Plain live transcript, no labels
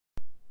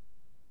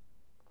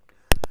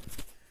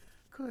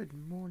Good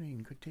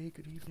morning, good day,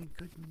 good evening,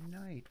 good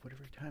night,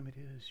 whatever time it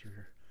is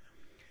you're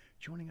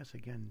joining us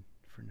again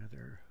for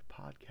another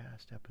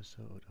podcast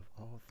episode of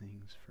All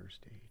Things First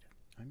Aid.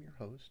 I'm your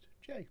host,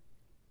 Jay.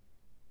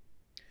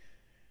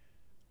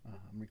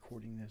 I'm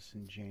recording this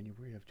in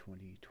January of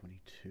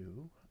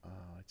 2022.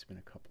 It's been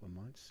a couple of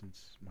months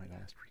since my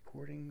last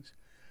recordings.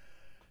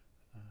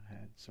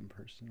 Had some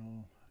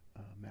personal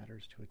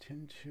matters to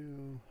attend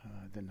to,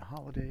 then the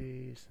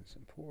holidays, and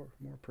some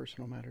more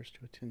personal matters to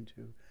attend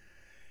to.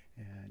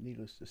 And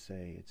needless to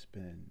say, it's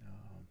been,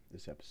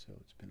 this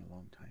episode's been a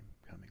long time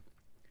coming.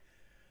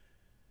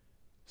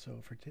 So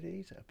for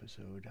today's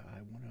episode, I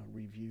want to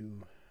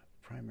review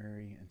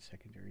primary and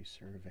secondary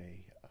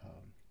survey,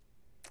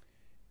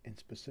 and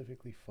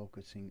specifically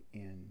focusing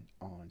in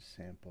on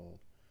sample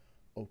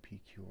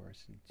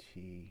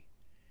OPQRS&T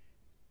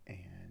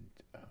and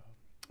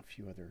a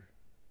few other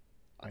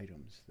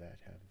items that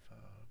have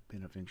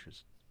been of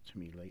interest to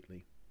me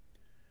lately.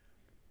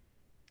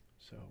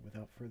 So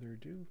without further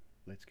ado,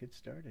 let's get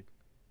started.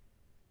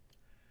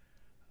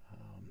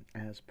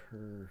 As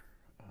per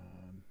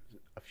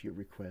a few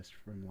requests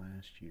from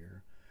last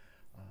year,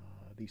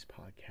 these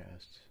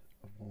podcasts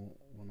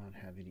will not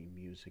have any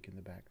music in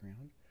the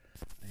background,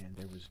 and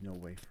there was no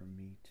way for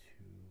me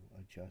to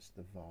adjust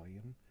the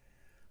volume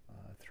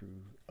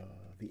through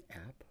the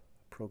app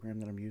program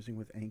that I'm using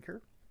with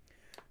Anchor.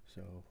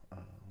 So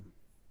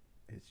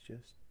it's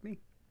just me.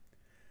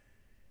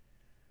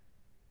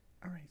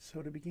 All right,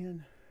 so to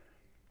begin,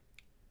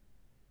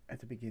 at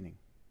the beginning,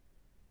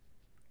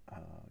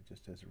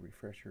 just as a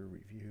refresher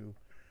review,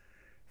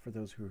 for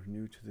those who are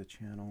new to the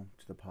channel,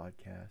 to the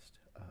podcast,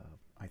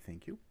 I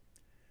thank you.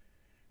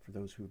 For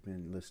those who have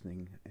been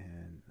listening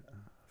and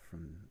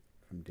from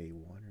day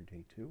one or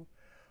day two,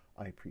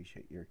 I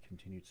appreciate your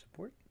continued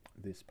support.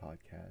 This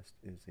podcast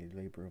is a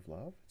labor of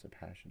love. It's a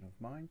passion of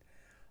mine.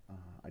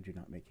 I do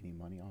not make any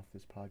money off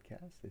this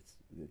podcast.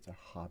 It's a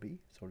hobby,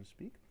 so to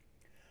speak.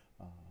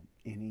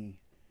 Any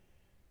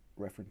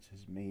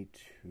references made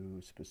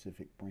to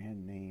specific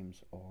brand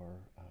names or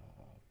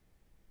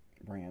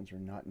brands are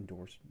not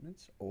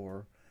endorsements,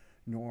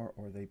 nor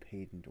are they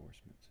paid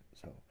endorsements.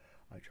 So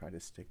I try to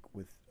stick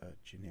with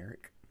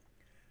generic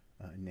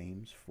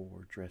names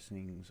for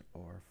dressings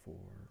or for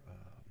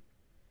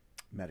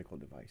medical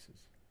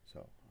devices.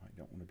 So I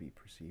don't want to be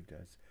perceived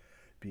as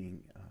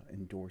being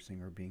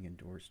endorsing or being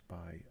endorsed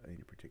by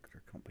any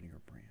particular company or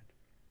brand.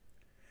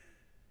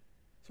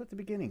 So at the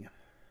beginning,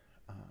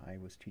 I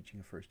was teaching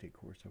a first aid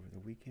course over the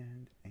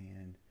weekend,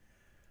 and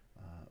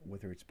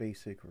whether it's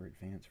basic or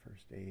advanced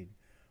first aid,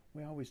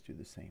 we always do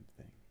the same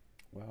thing.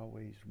 We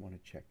always want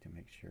to check to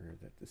make sure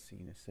that the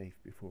scene is safe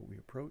before we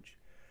approach.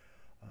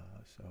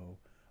 So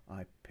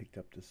I picked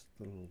up this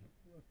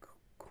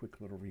quick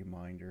little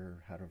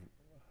reminder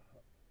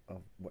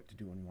of what to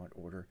do in what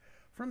order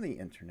from the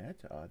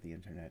internet. The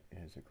internet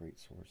is a great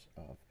source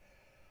of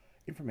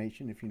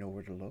information if you know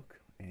where to look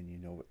and you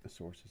know what the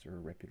sources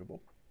are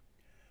reputable.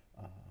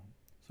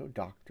 So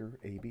Dr.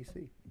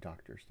 ABC.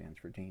 Doctor stands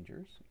for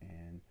dangers,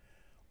 and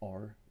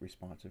R,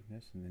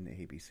 responsiveness, and then the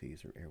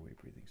ABCs are airway,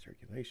 breathing,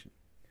 circulation.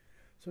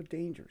 So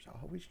dangers,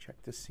 always check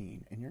the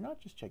scene. And you're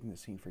not just checking the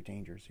scene for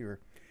dangers. You're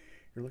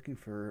looking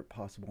for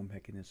possible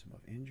mechanism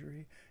of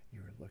injury.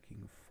 You're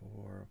looking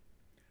for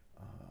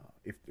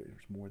if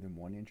there's more than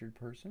one injured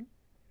person.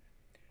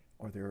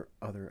 Are there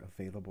other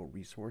available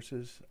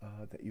resources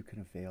that you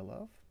can avail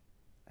of?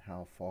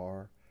 How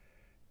far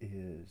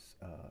is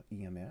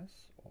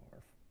EMS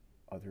or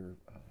other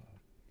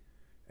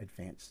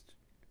advanced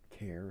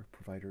care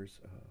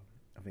providers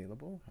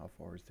available? How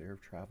far is their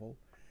travel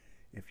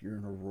if you're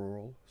in a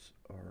rural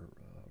or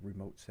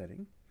remote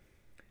setting?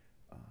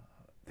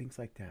 Things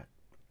like that.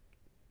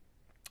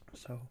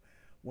 So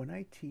when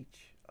I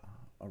teach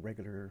a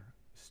regular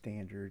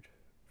standard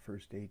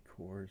first aid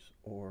course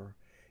or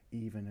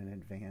even an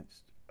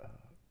advanced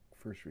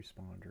first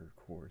responder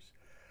course,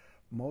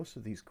 most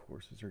of these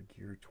courses are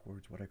geared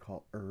towards what I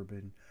call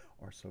urban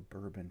or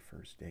suburban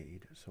first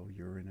aid. So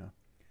you're in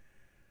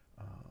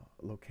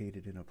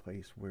located in a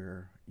place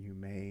where you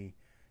may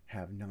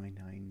have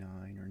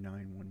 999 or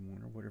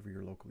 911 or whatever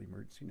your local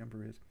emergency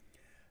number is,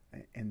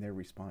 and their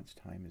response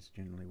time is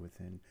generally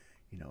within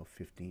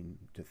 15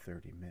 to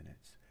 30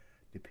 minutes,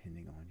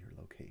 depending on your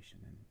location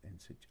and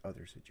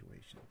other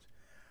situations.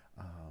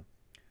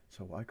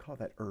 So I call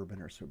that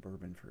urban or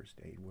suburban first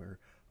aid, where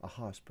a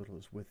hospital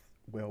is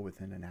well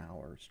within an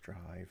hour's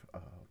drive,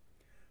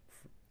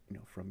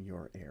 from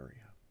your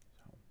area.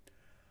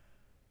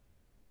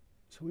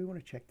 So we want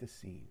to check the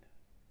scene,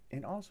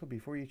 and also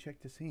before you check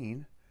the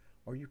scene,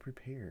 are you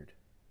prepared?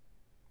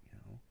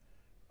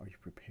 Are you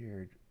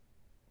prepared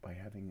by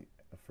having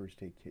a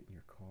first aid kit in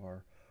your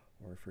car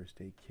or a first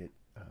aid kit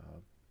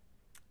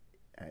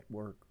at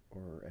work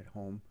or at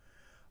home?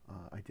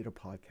 I did a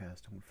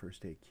podcast on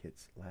first aid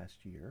kits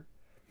last year.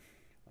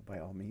 By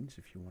all means,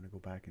 if you want to go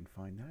back and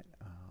find that,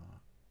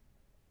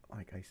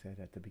 like I said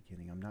at the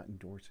beginning, I'm not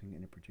endorsing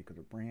any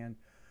particular brand.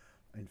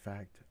 In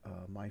fact,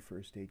 my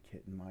first aid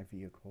kit in my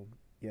vehicle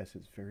Yes,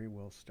 it's very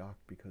well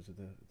stocked because of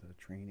the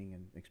training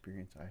and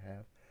experience I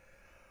have.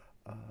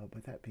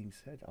 But that being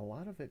said, a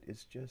lot of it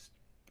is just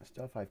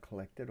stuff I've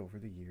collected over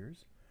the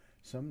years,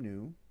 some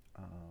new.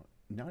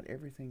 Not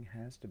everything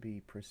has to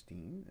be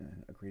pristine.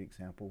 A great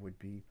example would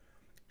be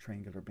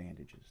triangular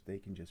bandages. They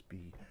can just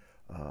be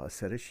a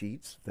set of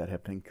sheets that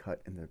have been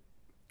cut in the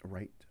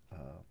right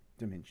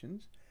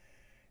dimensions,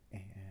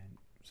 and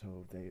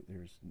so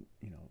there's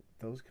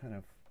those kind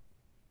of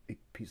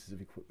pieces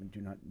of equipment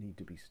do not need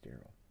to be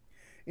sterile.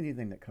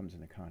 Anything that comes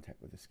into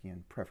contact with the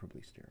skin,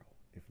 preferably sterile,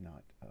 if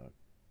not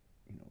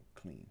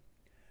clean.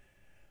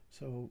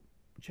 So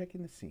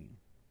checking the scene.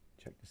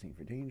 Check the scene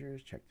for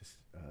dangers. Check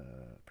the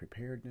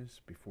preparedness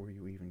before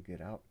you even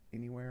get out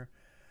anywhere.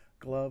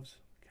 Gloves.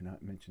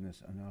 Cannot mention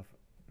this enough.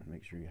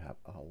 Make sure you have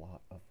a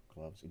lot of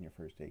gloves in your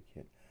first aid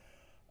kit.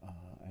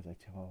 As I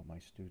tell my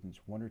students,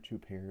 1 or 2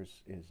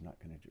 pairs is not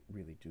going to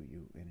really do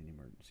you in an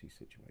emergency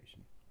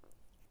situation.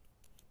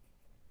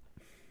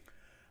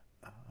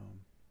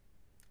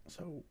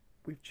 So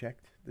we've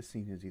checked the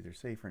scene is either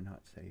safe or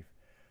not safe.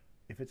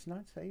 If it's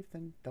not safe,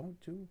 then don't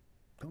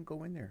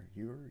go in there.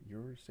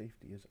 Your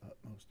safety is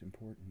utmost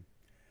important.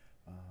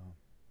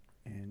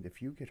 And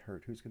if you get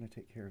hurt, who's going to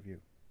take care of you?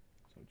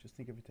 So just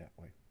think of it that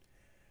way.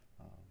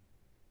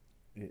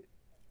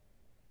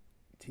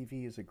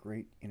 TV is a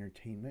great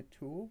entertainment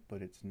tool,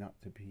 but it's not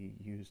to be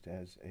used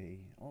as a,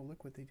 oh,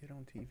 look what they did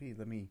on TV.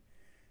 Let me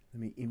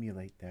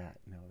emulate that.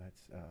 No,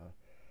 that's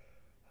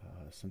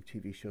some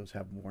TV shows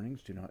have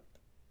warnings. Do not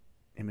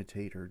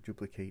imitate or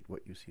duplicate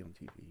what you see on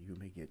TV. You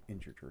may get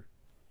injured or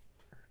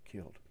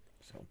killed.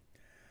 So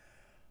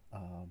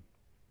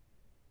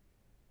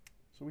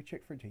we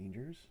check for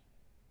dangers.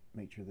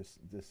 Make sure this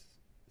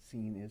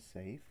scene is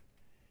safe.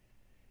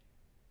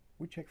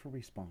 We check for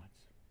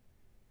response.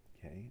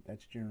 Okay,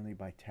 that's generally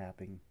by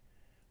tapping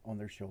on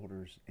their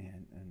shoulders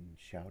and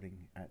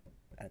shouting at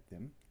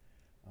them.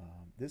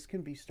 This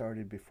can be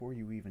started before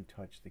you even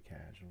touch the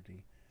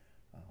casualty.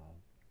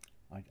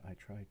 I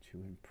try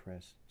to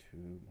impress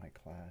to my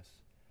class,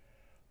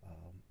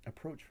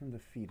 approach from the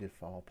feet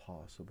if all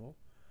possible.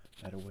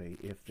 That way,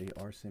 if they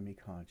are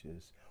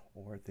semi-conscious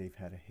or if they've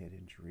had a head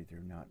injury, they're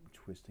not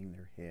twisting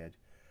their head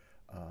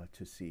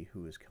to see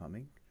who is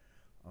coming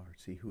or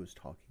see who is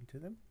talking to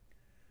them.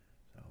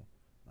 So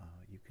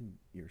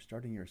you're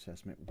starting your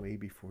assessment way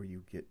before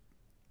you get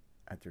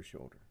at their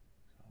shoulder.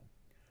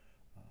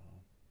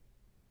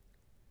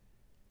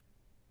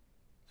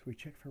 So we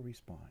check for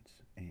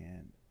response,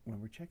 and when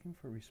we're checking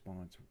for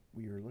response,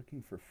 we are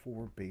looking for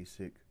 4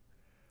 basic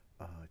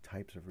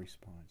types of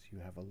response. You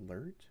have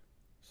alert,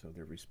 so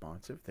they're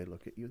responsive. They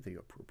look at you, they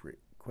appropriate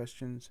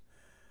questions,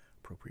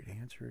 appropriate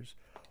answers,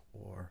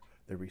 or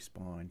they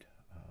respond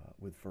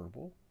with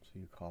verbal, so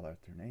you call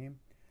out their name,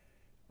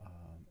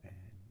 and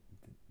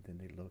then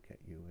they look at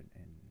you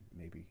and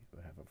maybe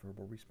have a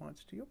verbal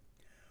response to you.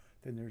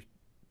 Then there's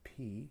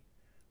P,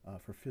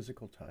 for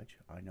physical touch.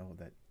 I know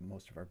that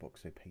most of our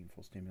books say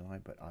painful stimuli,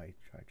 but I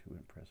try to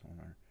impress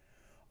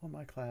on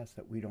my class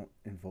that we don't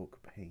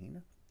invoke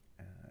pain.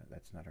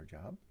 That's not our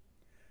job.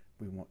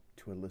 We want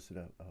to elicit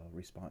a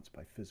response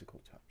by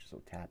physical touch,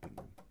 so tapping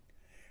them.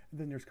 And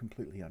then there's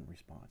completely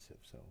unresponsive.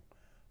 So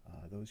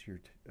those are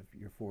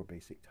your 4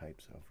 basic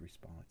types of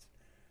response.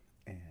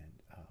 And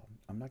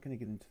I'm not going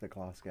to get into the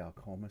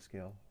Glasgow-Coma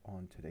scale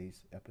on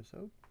today's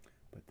episode,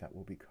 but that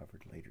will be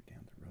covered later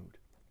down the road.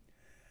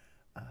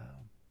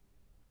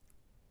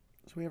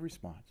 So we have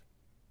response.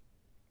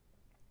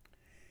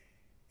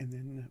 And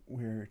then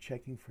we're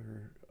checking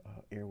for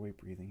airway,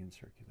 breathing, and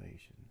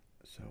circulation.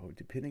 So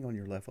depending on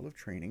your level of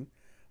training,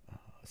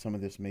 some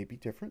of this may be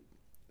different.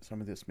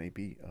 Some of this may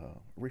be a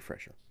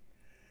refresher.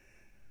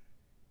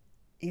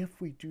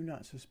 If we do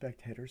not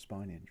suspect head or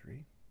spine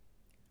injury,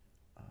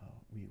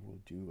 we will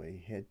do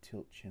a head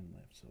tilt chin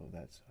lift. So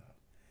that's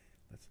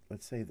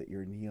let's say that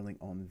you're kneeling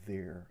on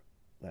their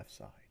left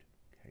side,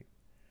 okay?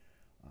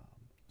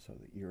 So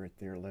that you're at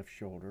their left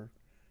shoulder,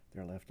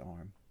 their left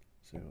arm.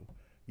 So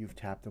you've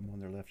tapped them on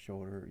their left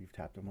shoulder, you've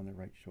tapped them on their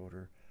right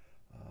shoulder.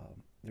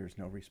 There's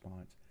no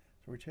response.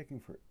 So we're checking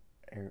for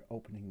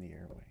opening the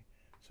airway.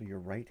 So your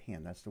right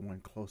hand, that's the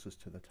one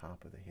closest to the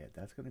top of the head,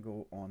 that's going to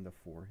go on the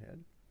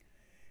forehead.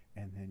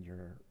 And then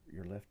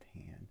your left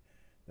hand,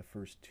 the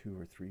first 2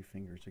 or 3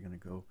 fingers are going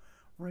to go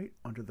right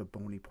under the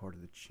bony part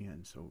of the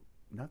chin. So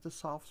not the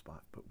soft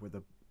spot, but where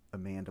the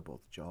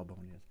mandible, the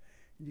jawbone is.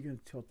 And you're going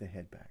to tilt the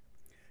head back.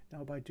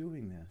 Now by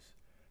doing this,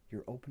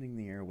 you're opening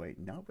the airway,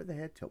 not with the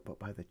head tilt, but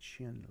by the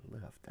chin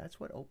lift. That's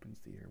what opens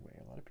the airway.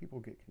 A lot of people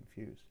get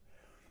confused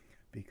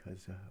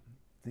because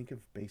think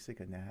of basic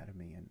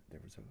anatomy, and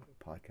there was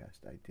a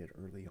podcast I did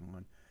early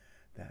on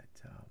that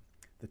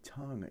the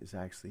tongue is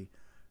actually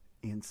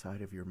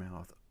inside of your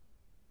mouth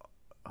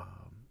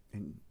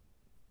and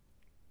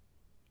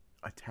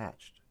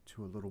attached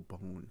to a little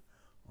bone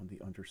on the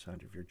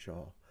underside of your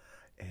jaw,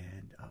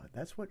 and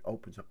that's what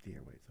opens up the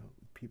airway. So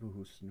people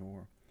who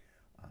snore,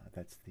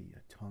 that's the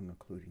tongue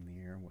occluding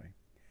the airway.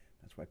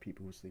 That's why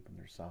people who sleep on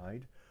their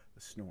side,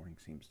 the snoring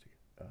seems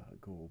to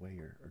go away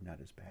or not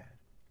as bad,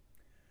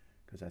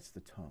 because that's the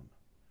tongue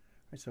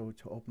Right, so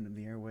to open in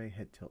the airway,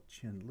 head tilt,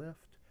 chin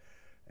lift,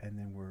 and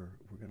then we're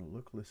going to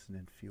look, listen,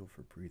 and feel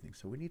for breathing.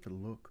 So we need to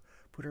look,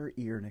 put our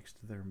ear next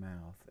to their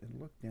mouth, and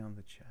look down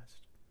the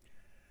chest.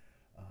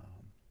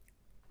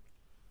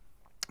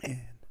 And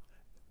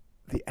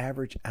the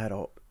average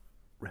adult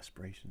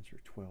respirations are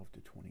 12 to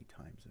 20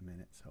 times a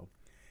minute. So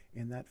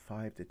in that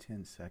 5 to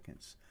 10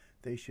 seconds,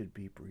 they should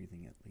be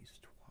breathing at least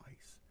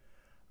twice.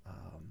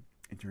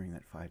 And during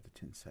that 5 to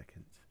 10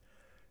 seconds,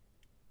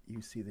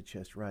 you see the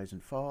chest rise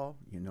and fall.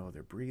 You know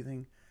they're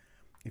breathing.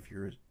 If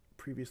you're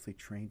previously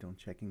trained on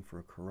checking for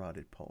a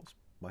carotid pulse,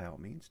 by all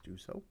means do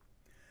so.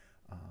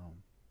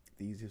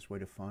 The easiest way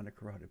to find a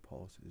carotid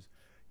pulse is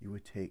you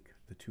would take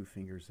the two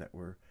fingers that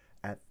were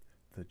at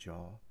the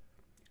jaw,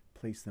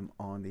 place them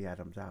on the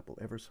Adam's apple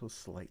ever so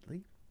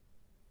slightly,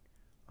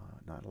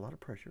 not a lot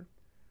of pressure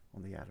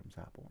on the Adam's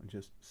apple, and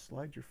just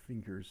slide your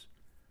fingers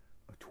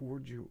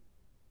towards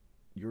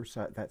your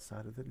side, that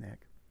side of the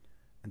neck,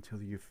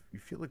 until you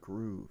feel a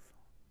groove,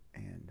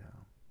 and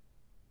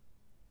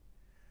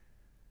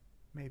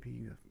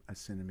maybe a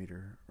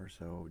centimeter or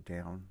so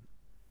down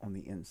on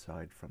the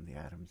inside from the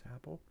Adam's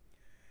apple,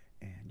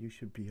 and you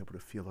should be able to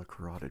feel a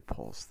carotid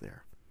pulse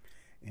there.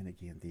 And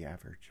again, the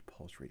average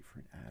pulse rate for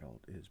an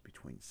adult is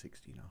between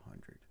 60 and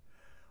 100.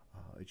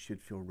 It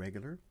should feel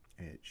regular.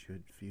 It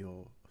should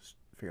feel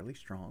fairly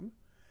strong.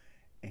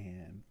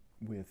 And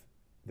with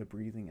the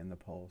breathing and the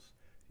pulse,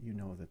 you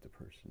know that the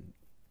person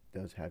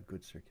does have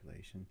good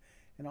circulation.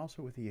 And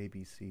also with the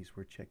ABCs,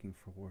 we're checking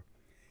for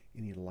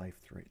any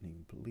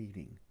life-threatening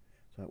bleeding.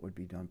 So that would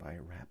be done by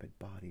a rapid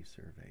body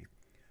survey.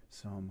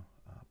 Some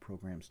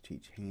programs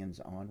teach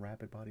hands-on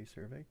rapid body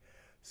survey.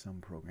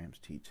 Some programs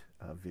teach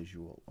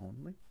visual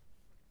only.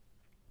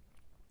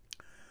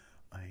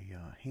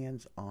 A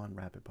hands-on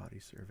rapid body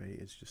survey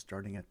is just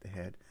starting at the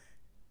head,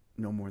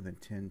 no more than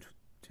 10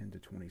 to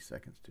 20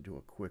 seconds to do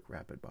a quick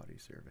rapid body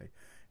survey.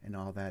 And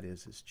all that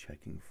is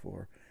checking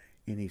for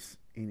any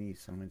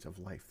signs of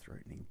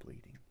life-threatening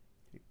bleeding.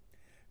 Okay.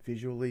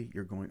 Visually,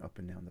 you're going up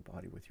and down the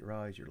body with your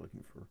eyes. You're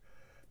looking for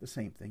the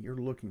same thing. You're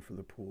looking for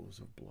the pools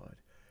of blood.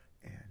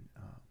 And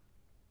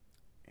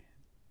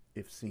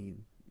if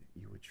seen,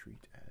 you would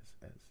treat as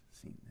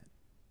seen then.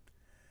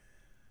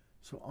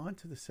 So on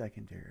to the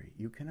secondary.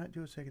 You cannot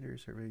do a secondary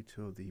survey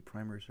till the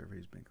primary survey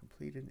has been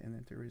completed and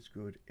that there is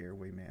good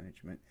airway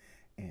management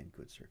and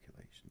good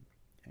circulation.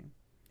 Okay?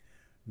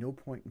 No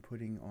point in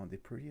putting on the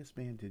prettiest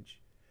bandage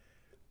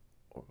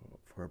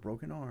for a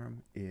broken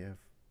arm if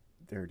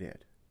they're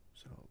dead.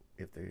 So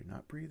if they're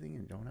not breathing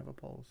and don't have a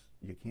pulse,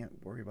 you can't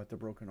worry about the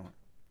broken arm.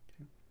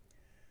 Okay?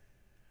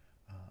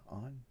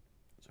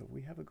 So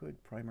we have a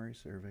good primary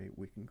survey.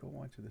 We can go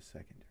on to the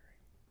secondary.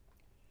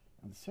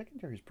 Now, the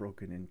secondary is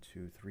broken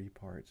into three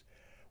parts,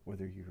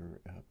 whether you're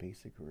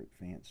basic or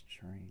advanced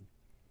trained.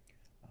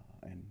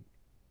 And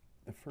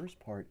the first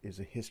part is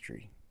a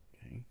history.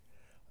 Okay?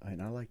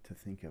 And I like to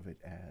think of it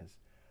as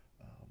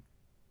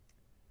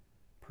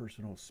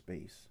personal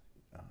space,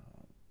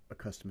 a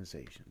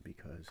customization,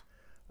 because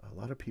a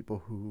lot of people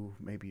who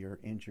maybe are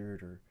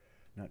injured or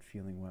not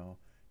feeling well,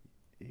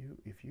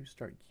 if you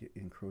start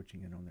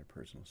encroaching in on their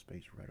personal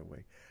space right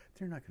away,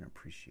 they're not going to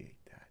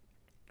appreciate that.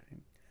 Okay?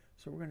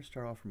 So we're going to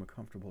start off from a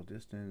comfortable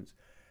distance,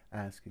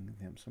 asking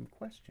them some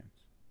questions.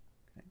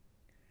 Okay?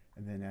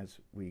 And then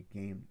as we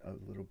gain a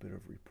little bit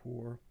of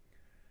rapport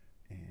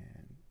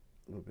and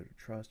a little bit of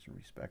trust and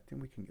respect, then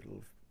we can get a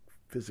little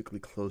physically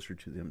closer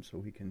to them so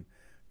we can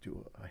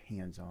do a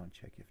hands-on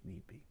check if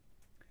need be.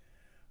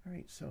 All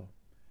right, so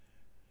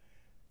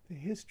the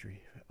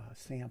history,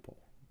 SAMPLE.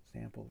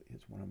 SAMPLE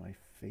is one of my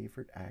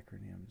favorite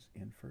acronyms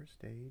in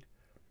first aid,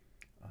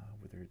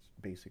 whether it's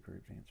basic or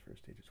advanced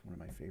first aid. It's one of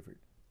my favorite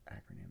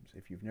acronyms.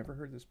 If you've never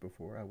heard this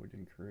before, I would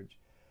encourage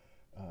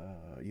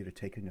you to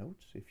take a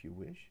notes if you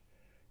wish.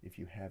 If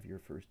you have your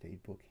first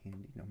aid book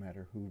handy, no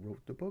matter who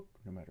wrote the book,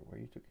 no matter where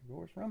you took your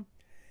course from,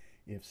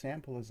 if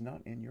SAMPLE is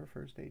not in your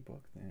first aid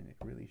book, then it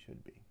really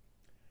should be.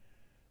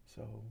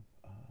 So,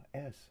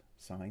 S,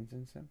 signs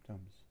and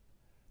symptoms.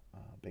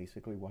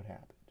 Basically what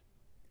happened.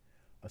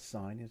 A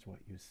sign is what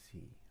you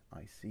see.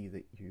 I see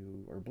that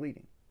you are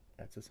bleeding.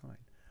 That's a sign.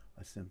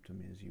 A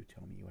symptom is you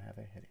tell me you have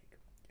a headache.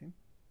 Okay?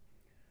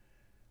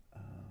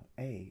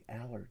 A,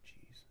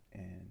 allergies.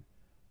 And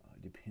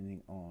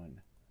depending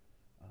on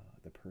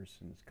the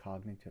person's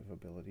cognitive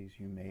abilities,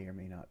 you may or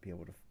may not be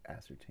able to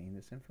ascertain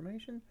this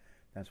information.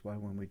 That's why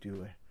when we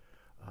do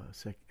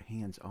a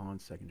hands-on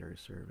secondary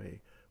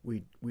survey,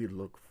 we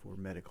look for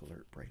medical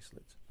alert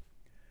bracelets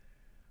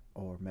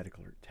or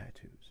medical alert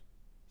tattoos.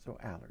 So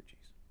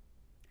allergies.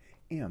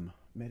 M,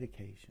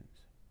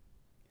 medications.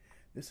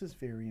 This is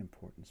very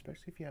important,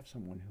 especially if you have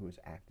someone who is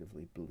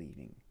actively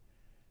bleeding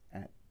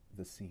at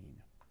the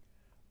scene.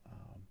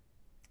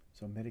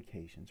 So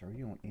medications. Are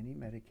you on any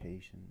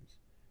medications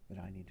that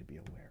I need to be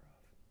aware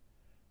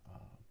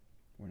of?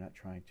 We're not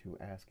trying to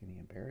ask any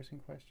embarrassing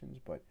questions,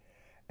 but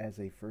as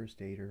a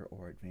first aider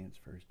or advanced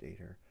first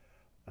aider,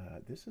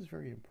 this is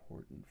very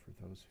important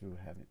for those who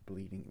have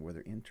bleeding,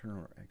 whether internal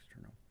or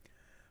external.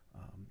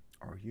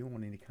 Are you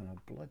on any kind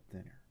of blood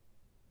thinner?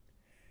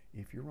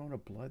 If you're on a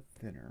blood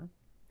thinner,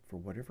 for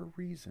whatever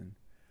reason,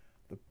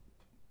 the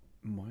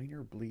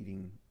minor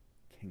bleeding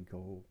can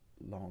go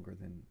longer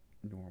than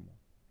normal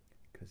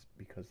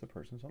because the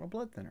person's on a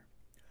blood thinner.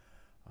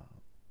 Uh,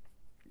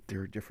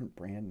 there are different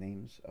brand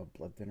names of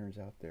blood thinners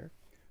out there.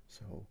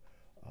 So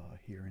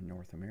here in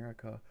North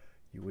America,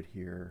 you would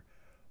hear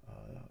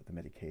the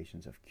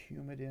medications of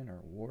Coumadin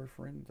or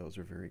warfarin. Those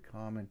are very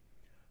common.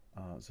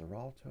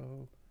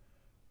 Xarelto,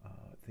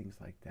 things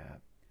like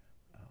that.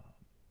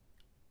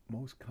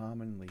 Most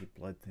commonly,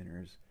 blood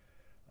thinners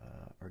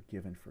are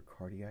given for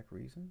cardiac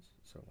reasons,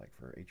 so like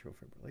for atrial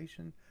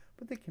fibrillation,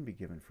 but they can be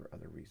given for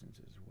other reasons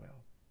as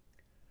well.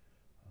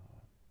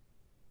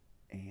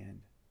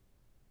 And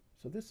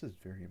so this is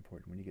very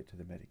important when you get to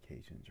the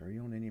medications. Are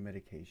you on any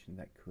medication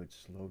that could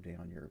slow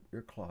down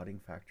your clotting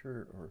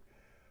factor, or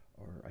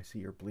I see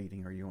you're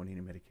bleeding? Are you on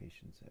any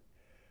medications that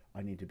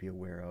I need to be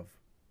aware of,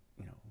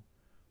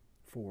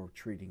 for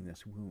treating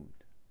this wound?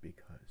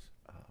 Because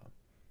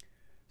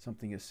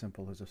something as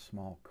simple as a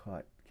small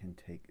cut can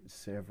take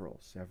several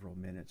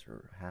minutes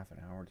or half an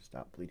hour to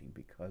stop bleeding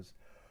because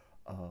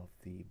of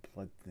the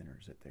blood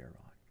thinners that they're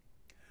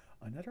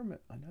on.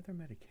 Another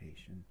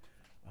medication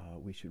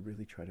we should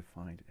really try to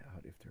find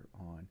out if they're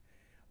on,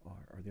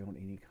 are they on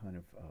any kind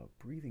of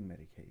breathing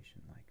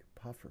medication like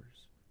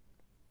puffers,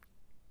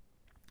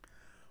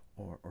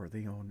 or are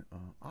they on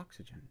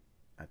oxygen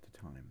at the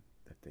time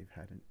that they've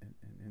had an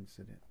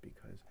incident?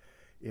 Because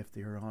if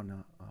they're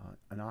on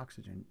an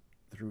oxygen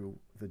through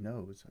the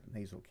nose, a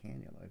nasal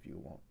cannula, if you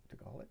want to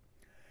call it,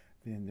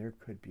 then there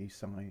could be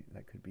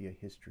that could be a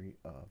history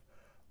of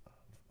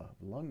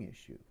lung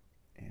issue,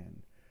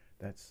 and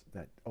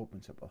that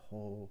opens up a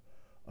whole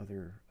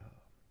other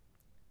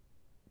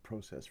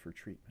process for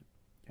treatment.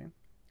 Okay.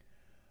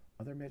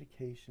 Other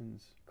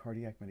medications,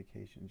 cardiac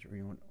medications, or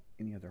you on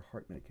any other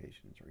heart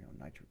medications, or you on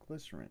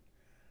nitroglycerin,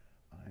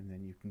 and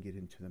then you can get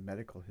into the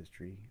medical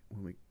history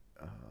when we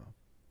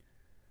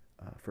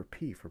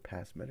for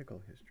past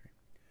medical history.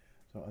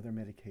 So other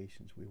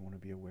medications we want to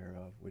be aware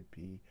of would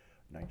be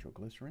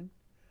nitroglycerin.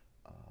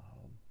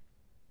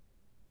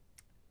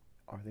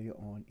 Are they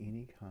on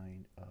any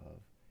kind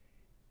of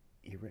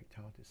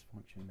erectile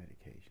dysfunction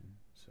medication?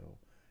 So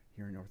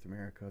here in North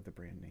America, the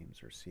brand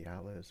names are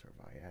Cialis or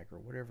Viagra,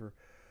 whatever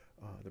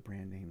the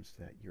brand names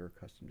that you're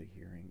accustomed to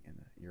hearing in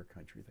your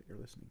country that you're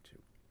listening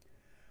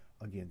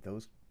to. Again,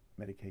 those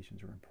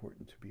medications are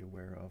important to be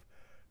aware of,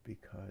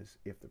 because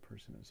if the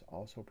person is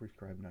also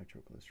prescribed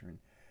nitroglycerin,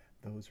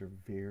 those are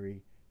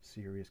very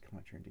serious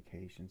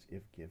contraindications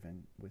if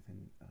given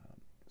within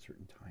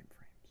certain time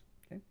frames.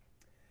 Okay.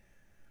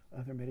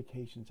 Other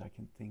medications I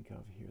can think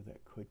of here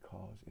that could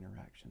cause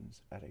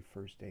interactions at a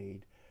first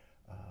aid,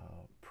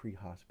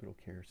 pre-hospital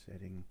care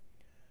setting,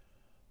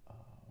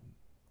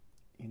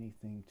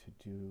 anything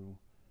to do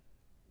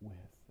with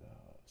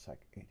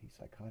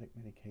antipsychotic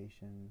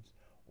medications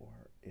or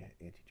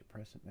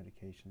antidepressant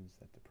medications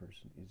that the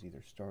person is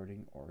either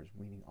starting or is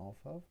weaning off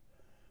of.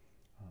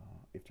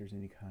 If there's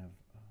any kind of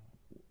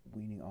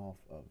weaning off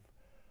of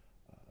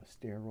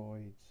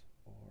steroids,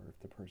 or if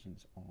the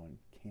person's on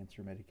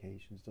cancer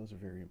medications, those are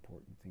very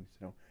important things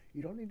to know.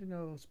 You don't need to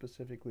know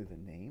specifically the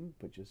name,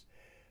 but just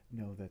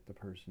know that the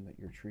person that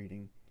you're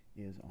treating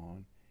is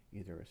on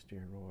either a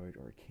steroid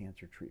or a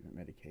cancer treatment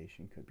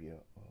medication. Could be a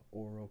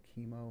oral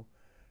chemo,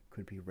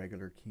 could be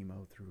regular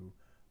chemo through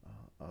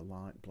a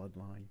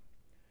bloodline.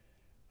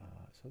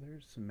 So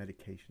there's some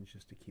medications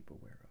just to keep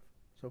aware of.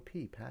 So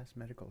P, past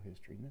medical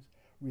history, and this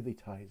really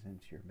ties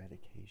into your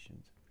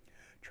medications.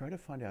 Try to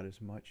find out as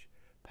much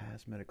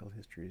past medical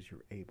history as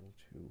you're able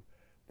to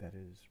that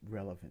is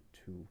relevant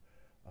to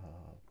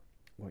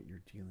what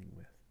you're dealing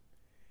with.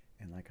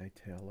 And like I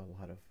tell a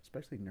lot of,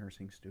 especially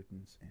nursing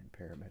students and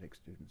paramedic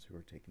students who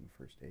are taking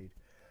first aid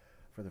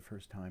for the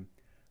first time,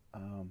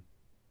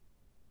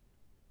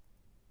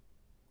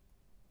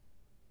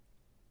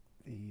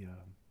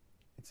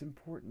 it's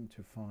important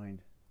to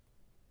find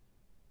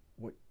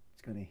what's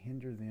going to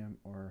hinder them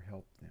or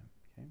help them.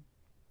 Okay.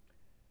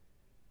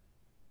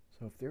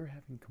 So if they're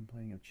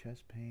complaining of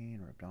chest pain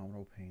or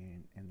abdominal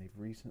pain, and they've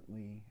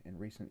recently, and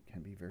recent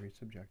can be very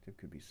subjective,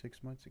 could be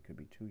 6 months, it could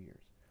be 2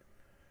 years,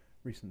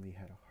 recently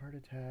had a heart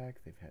attack,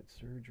 they've had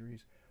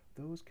surgeries,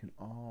 those can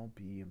all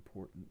be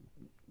important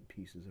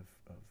pieces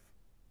of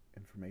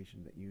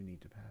information that you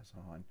need to pass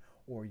on,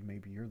 or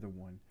maybe you're the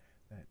one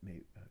that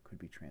could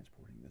be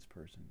transporting this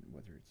person,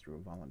 whether it's through a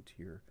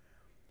volunteer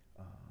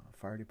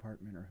fire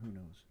department, or who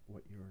knows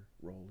what your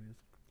role is.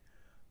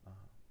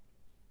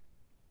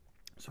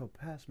 So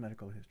past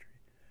medical history.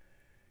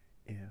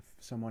 If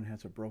someone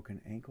has a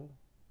broken ankle,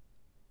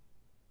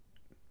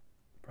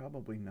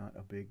 probably not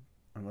a big,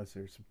 unless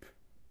there's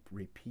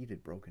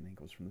repeated broken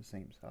ankles from the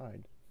same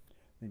side,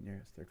 then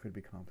yes, there could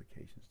be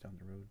complications down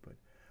the road. But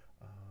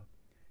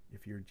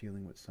if you're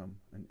dealing with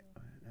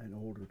an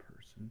older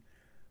person,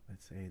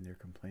 let's say, and they're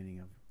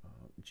complaining of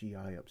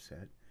GI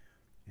upset,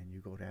 and you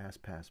go to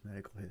ask past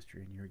medical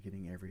history, and you're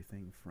getting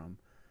everything from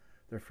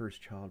their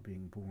first child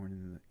being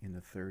born in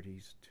the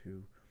 30s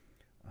to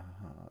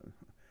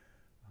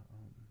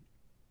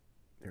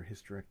their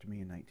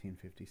hysterectomy in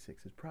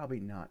 1956 is probably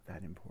not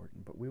that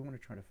important, but we want to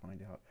try to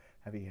find out,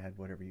 have you had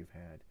whatever you've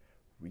had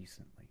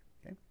recently,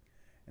 okay?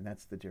 And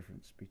that's the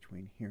difference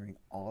between hearing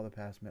all the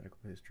past medical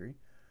history,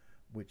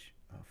 which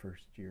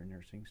first-year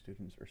nursing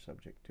students are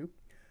subject to,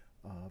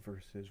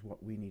 versus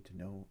what we need to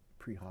know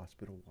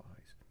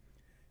pre-hospital-wise.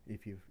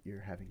 If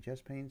you're having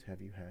chest pains,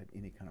 have you had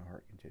any kind of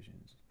heart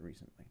conditions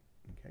recently,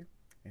 okay?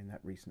 And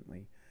that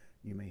recently,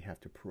 you may have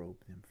to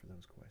probe them for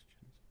those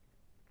questions.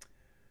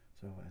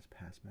 So as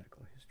past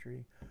medical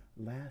history,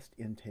 last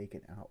intake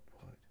and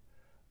output,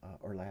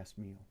 or last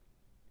meal,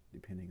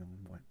 depending on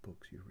what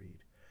books you read.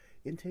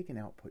 Intake and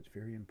output is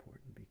very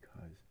important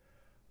because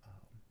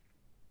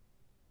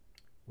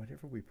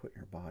whatever we put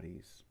in our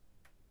bodies,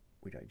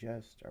 we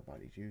digest, our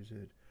bodies use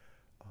it.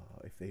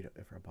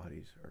 If our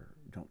bodies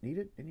don't need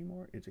it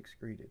anymore, it's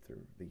excreted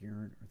through the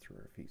urine or through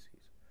our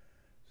feces.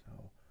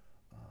 So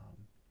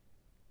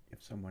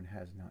if someone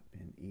has not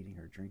been eating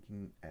or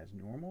drinking as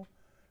normal,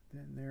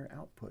 then their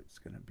output's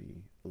going to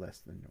be less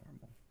than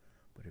normal.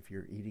 But if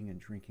you're eating and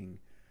drinking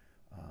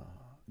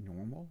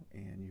normal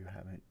and you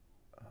haven't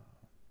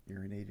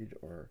urinated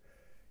or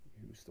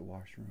used the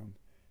washroom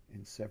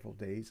in several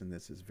days, and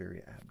this is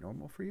very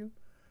abnormal for you,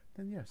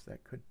 then yes,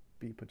 that could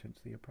be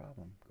potentially a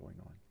problem going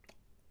on.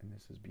 And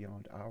this is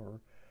beyond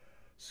our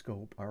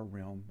scope, our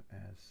realm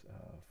as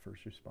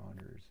first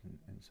responders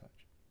and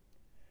such.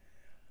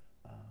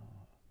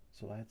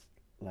 So that's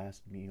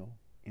last meal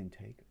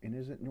intake. And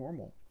is it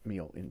normal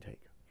meal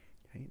intake?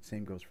 Okay,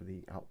 same goes for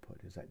the output.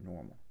 Is that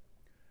normal?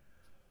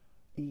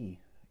 E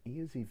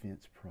is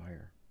events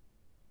prior.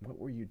 What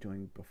were you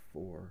doing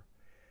before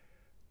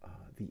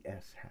the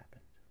S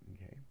happened?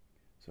 Okay,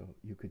 so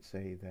you could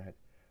say that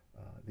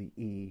the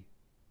E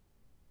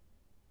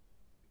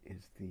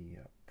is the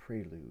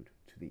prelude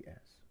to the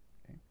S.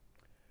 Okay,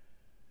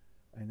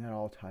 and that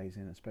all ties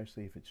in,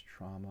 especially if it's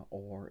trauma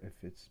or if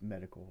it's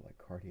medical, like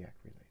cardiac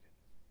related.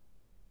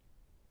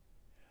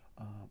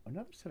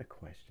 Another set of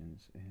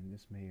questions, and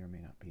this may or may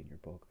not be in your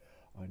book.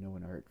 I know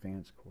in our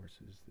advanced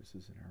courses, this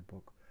is in our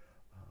book,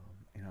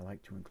 and I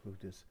like to include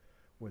this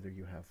whether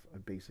you have a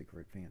basic or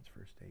advanced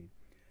first aid.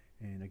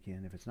 And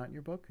again, if it's not in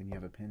your book and you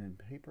have a pen and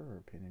paper or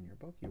a pen in your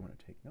book, you want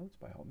to take notes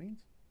by all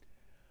means.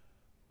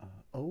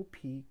 O,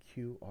 P,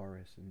 Q, R,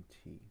 S, and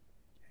T.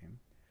 Okay?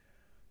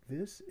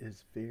 This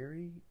is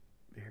very,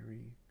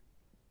 very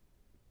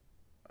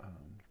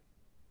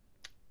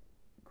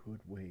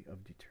good way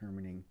of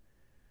determining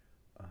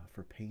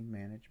for pain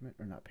management,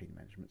 or not pain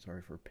management,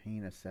 sorry, for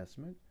pain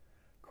assessment,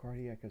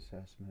 cardiac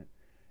assessment,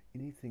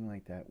 anything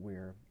like that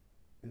where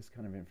this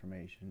kind of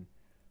information,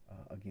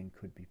 again,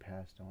 could be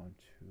passed on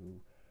to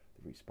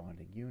the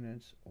responding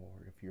units,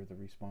 or if you're the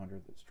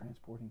responder that's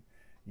transporting,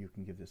 you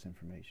can give this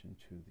information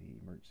to the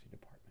emergency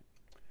department.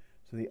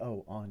 So the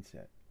O,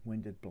 onset.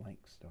 When did blank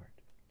start?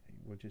 Okay,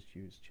 we'll just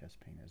use chest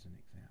pain as an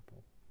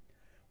example.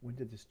 When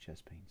did this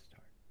chest pain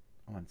start?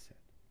 Onset.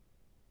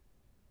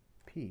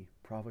 P,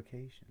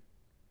 provocation.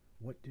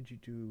 What did you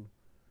do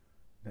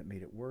that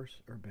made it worse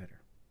or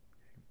better?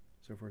 Okay.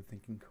 So if we're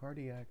thinking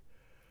cardiac,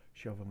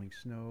 shoveling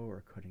snow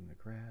or cutting the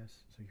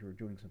grass, so you were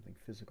doing something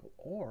physical,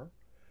 or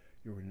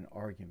you were in an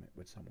argument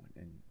with someone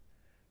and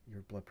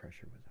your blood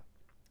pressure was up.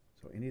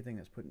 So anything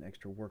that's putting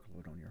extra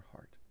workload on your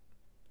heart.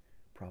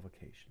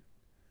 Provocation.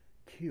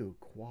 Q,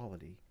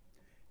 quality.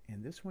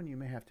 And this one you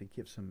may have to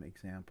give some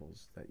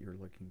examples that you're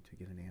looking to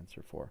get an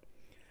answer for.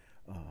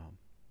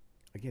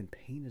 Again,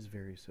 pain is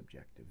very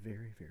subjective,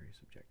 very, very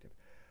subjective.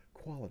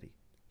 Quality.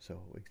 So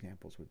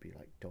examples would be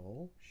like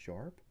dull,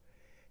 sharp,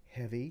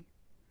 heavy.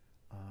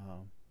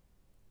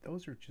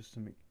 Those are just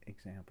some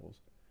examples.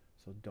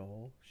 So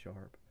dull,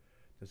 sharp.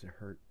 Does it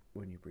hurt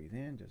when you breathe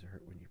in? Does it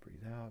hurt when you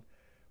breathe out?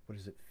 What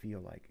does it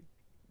feel like?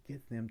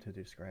 Get them to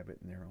describe it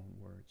in their own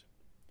words.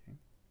 Okay?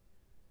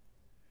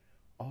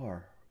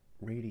 R,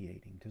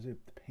 radiating. Does the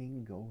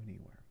pain go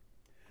anywhere?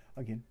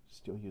 Again,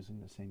 still using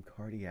the same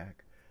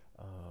cardiac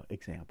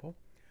example.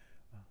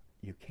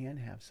 You can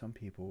have some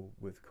people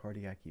with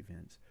cardiac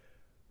events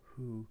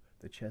who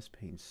the chest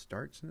pain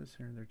starts in the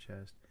center of their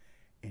chest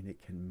and it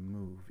can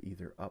move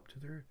either up to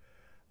their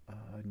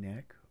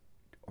neck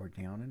or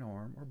down an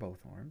arm or both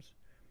arms.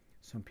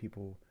 Some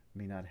people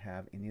may not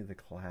have any of the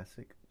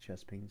classic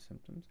chest pain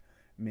symptoms,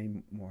 may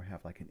more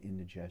have like an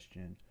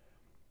indigestion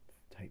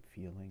type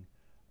feeling.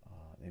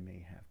 They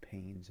may have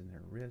pains in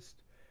their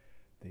wrist.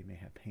 They may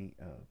have pain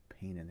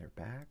in their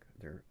back,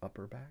 their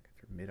upper back,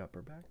 their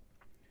mid-upper back.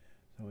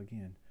 So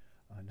again,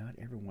 not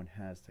everyone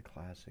has the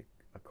classic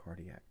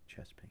cardiac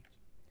chest pains,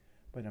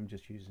 but I'm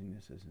just using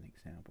this as an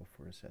example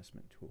for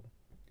assessment tool.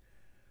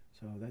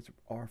 So that's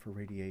R for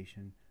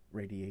radiating,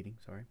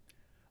 sorry.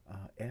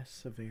 S,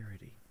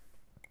 severity.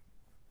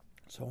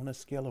 So on a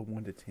scale of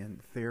 1 to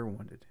 10, fair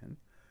 1 to 10,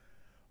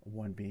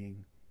 1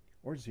 being,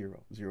 or 0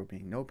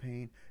 being no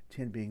pain,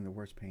 10 being the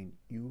worst pain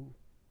you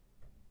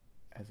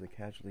as a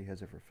casualty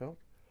has ever felt.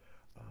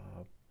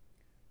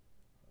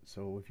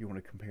 So if you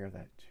want to compare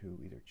that to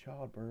either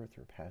childbirth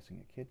or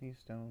passing a kidney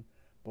stone,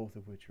 both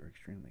of which are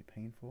extremely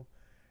painful,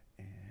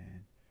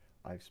 and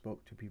I've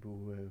spoke to people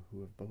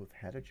who have both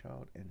had a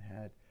child and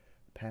had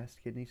past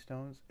kidney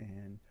stones,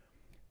 and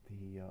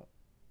the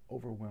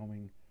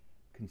overwhelming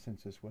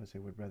consensus was they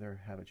would rather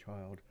have a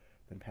child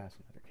than pass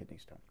another kidney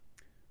stone.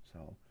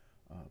 So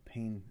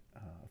pain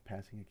of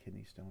passing a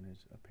kidney stone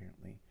is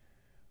apparently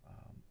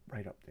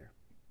right up there.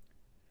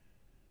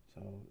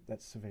 So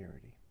that's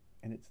severity,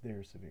 and it's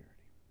their severity.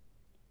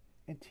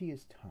 And T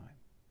is time.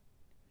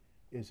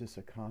 Is this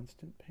a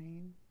constant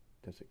pain?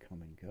 Does it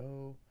come and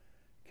go?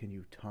 Can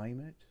you time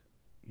it?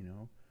 You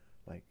know,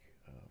 like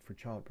for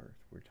childbirth,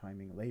 we're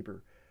timing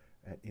labor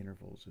at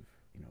intervals of,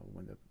 you know,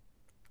 when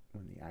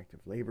the active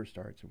labor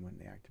starts and when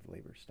the active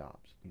labor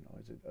stops. You know,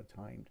 is it a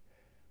timed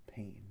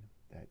pain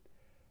that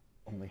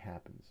only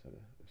happens at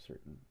a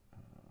certain,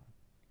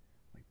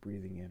 like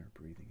breathing in or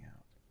breathing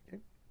out?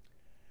 Okay,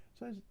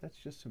 so that's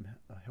just some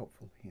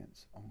helpful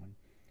hints on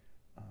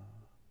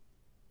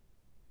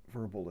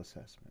verbal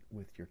assessment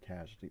with your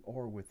casualty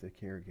or with the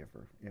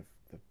caregiver if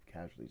the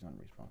casualty is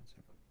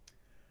unresponsive.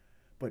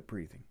 But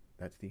breathing,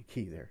 that's the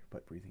key there,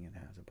 but breathing in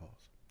has a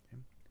pulse.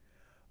 Okay?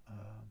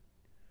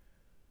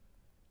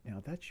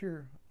 Now that's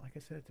your, like I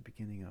said at the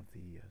beginning of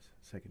the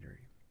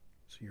secondary,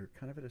 so you're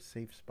kind of at a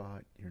safe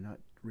spot. You're not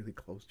really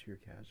close to your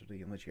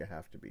casualty unless you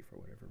have to be for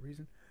whatever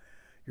reason.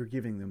 You're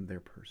giving them their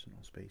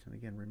personal space. And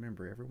again,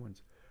 remember,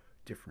 everyone's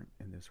different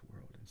in this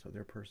world, and so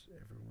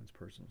everyone's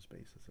personal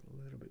space is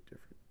a little bit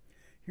different.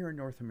 Here in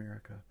North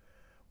America,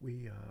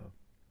 we,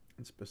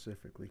 and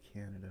specifically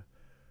Canada,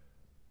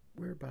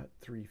 we're about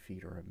 3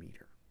 feet or a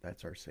meter.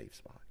 That's our safe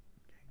spot.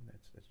 Okay?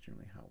 That's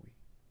generally how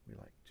we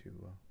like to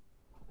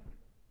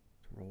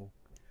roll.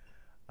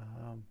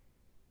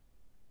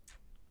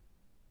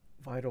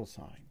 Vital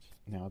signs.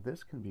 Now,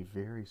 this can be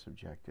very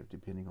subjective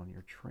depending on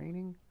your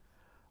training.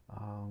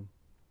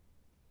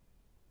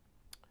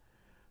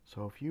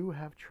 So if you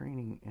have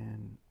training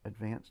in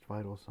advanced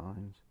vital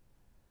signs,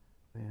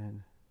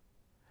 then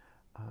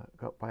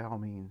by all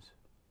means,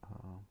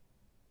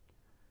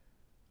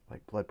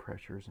 like blood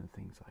pressures and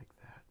things like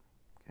that.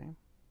 Okay.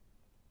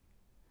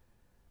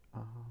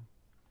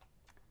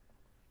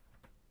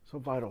 So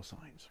vital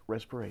signs,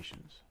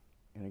 respirations,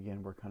 and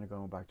again we're kind of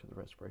going back to the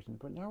respirations,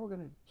 but now we're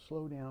going to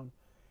slow down.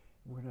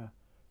 We're going to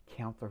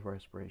count the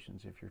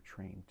respirations if you're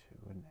trained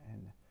to,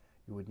 and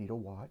you would need a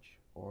watch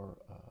or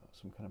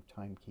some kind of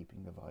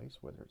timekeeping device,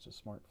 whether it's a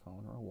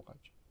smartphone or a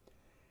watch.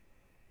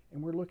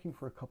 And we're looking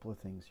for a couple of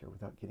things here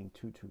without getting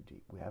too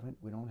deep.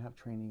 We don't have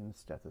training in the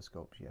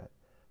stethoscopes yet,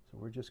 so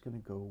we're just going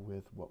to go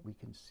with what we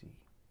can see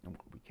and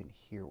what we can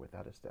hear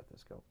without a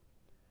stethoscope.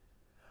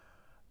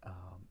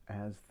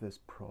 As this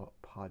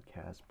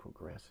podcast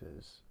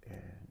progresses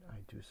and I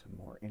do some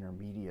more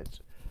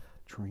intermediate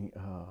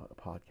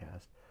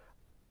podcast,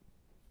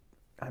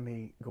 I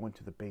may go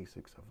into the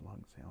basics of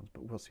lung sounds,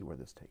 but we'll see where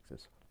this takes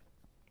us.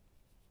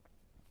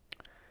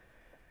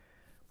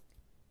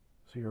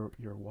 So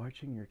you're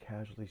watching your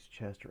casualty's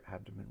chest or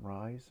abdomen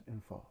rise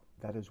and fall.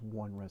 That is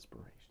one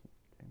respiration.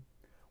 Okay?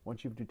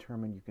 Once you've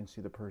determined, you can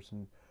see the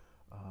person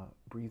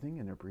breathing,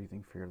 and they're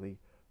breathing fairly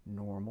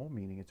normal,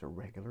 meaning it's a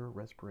regular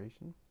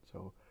respiration.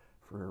 So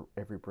for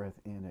every breath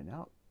in and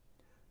out,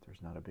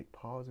 there's not a big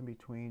pause in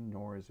between,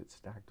 nor is it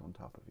stacked on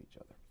top of each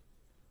other.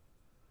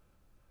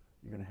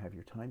 You're going to have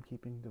your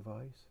timekeeping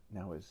device.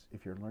 Now,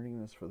 if you're learning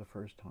this for the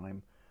first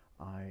time,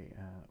 I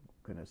am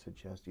going to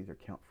suggest either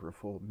count for a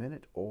full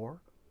minute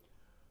or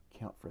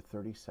count for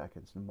 30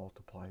 seconds and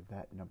multiply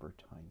that number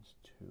times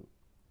 2.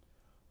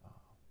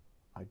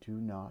 I do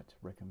not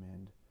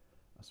recommend,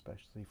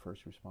 especially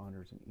first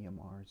responders and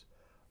EMRs,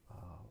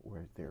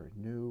 where they're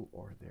new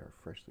or they're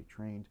freshly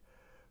trained,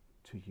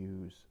 to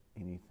use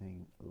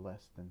anything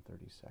less than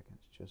 30 seconds,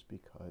 just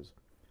because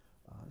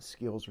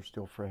skills are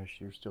still fresh.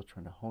 You're still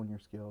trying to hone your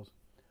skills,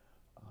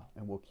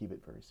 and we'll keep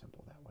it very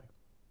simple that way.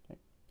 Okay?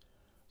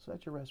 So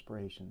that's your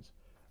respirations.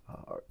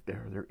 Are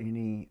there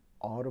any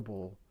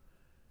audible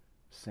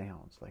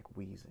sounds like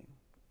wheezing?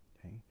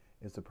 Okay?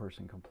 Is the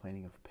person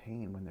complaining of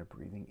pain when they're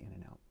breathing in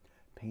and out?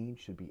 Pain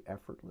should be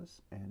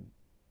effortless and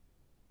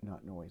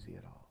not noisy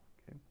at all.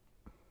 Okay?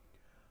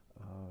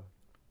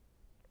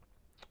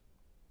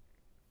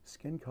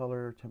 Skin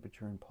color,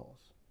 temperature, and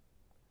pulse.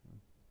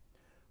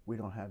 We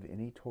don't have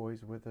any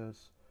toys with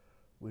us.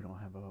 We don't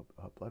have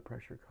a blood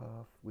pressure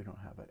cuff. We don't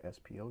have an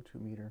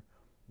SpO2 meter.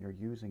 You're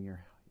using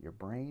your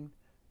brain,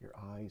 your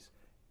eyes,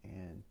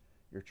 and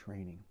your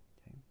training.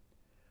 Okay?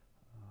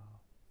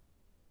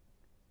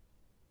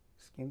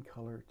 Skin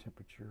color,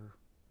 temperature,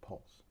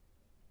 pulse.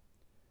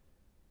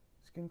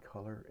 Skin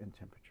color and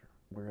temperature.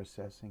 We're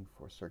assessing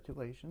for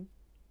circulation.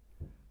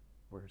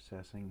 We're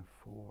assessing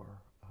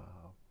for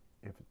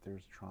if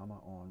there's trauma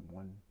on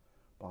one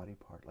body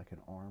part, like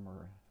an arm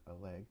or a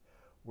leg.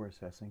 We're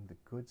assessing the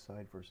good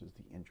side versus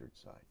the injured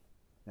side.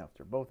 Now, if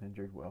they're both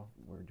injured, well,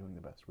 we're doing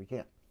the best we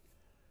can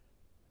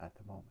at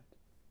the moment.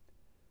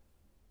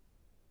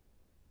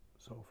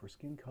 So for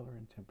skin color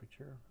and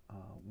temperature,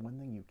 one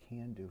thing you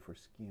can do for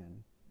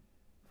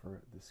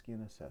the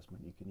skin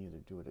assessment, you can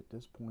either do it at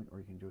this point or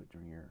you can do it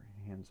during your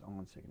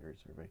hands-on secondary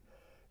survey,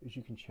 is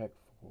you can check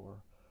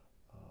for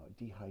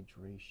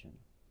dehydration.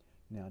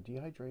 Now,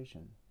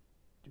 dehydration,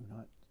 do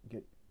not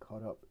get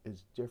caught up,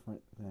 is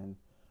different than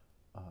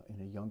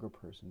in a younger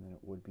person than it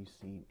would be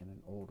seen in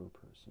an older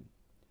person,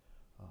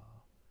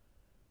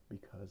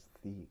 because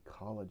the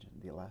collagen,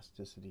 the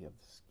elasticity of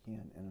the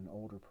skin in an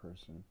older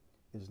person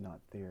is not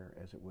there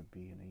as it would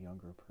be in a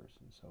younger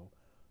person. So,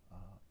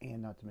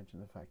 and not to mention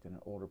the fact that an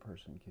older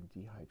person can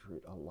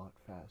dehydrate a lot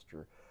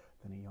faster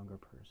than a younger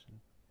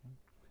person. Okay?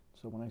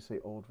 So when I say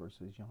old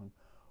versus young,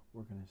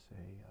 we're going to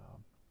say,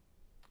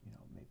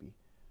 maybe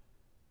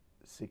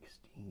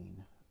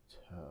 16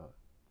 to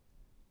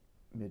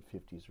mid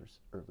 50s or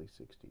early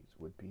 60s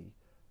would be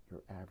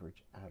your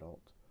average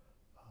adult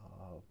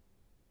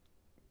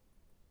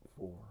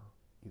for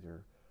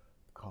either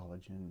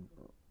collagen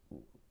or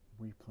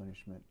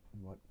replenishment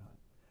and whatnot.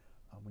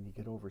 When you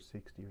get over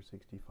 60 or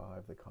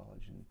 65, the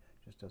collagen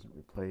just doesn't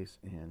replace.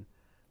 And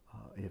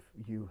if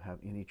you have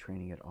any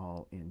training at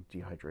all in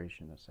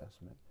dehydration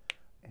assessment,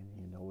 and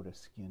you know what a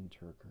skin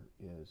turker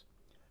is,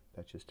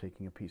 that's just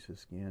taking a piece of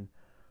skin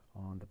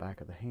on the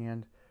back of the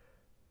hand,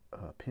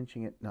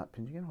 pinching it, not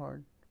pinching it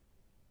hard,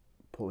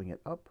 pulling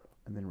it up,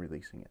 and then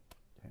releasing it.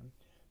 Okay?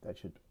 That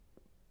should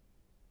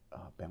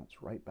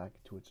bounce right back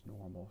to its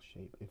normal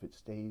shape. If it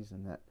stays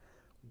in that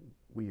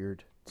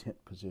weird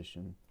tint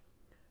position,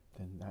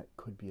 then that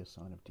could be a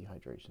sign of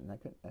dehydration.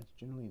 That's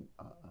generally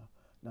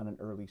not an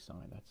early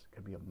sign. That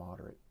could be a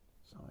moderate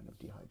sign of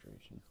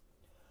dehydration.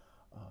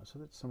 So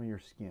that's some of your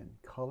skin.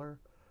 Color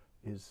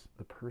is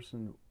the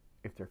person,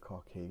 if they're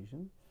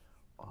Caucasian,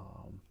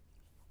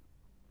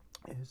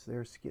 is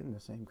their skin the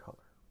same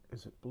color?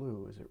 Is it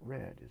blue? Is it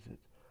red? Is it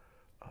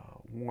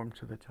warm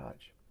to the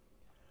touch?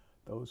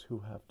 Those who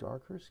have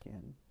darker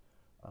skin,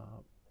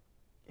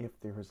 if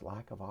there is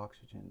lack of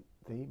oxygen,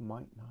 they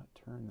might not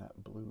turn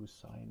that blue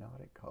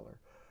cyanotic color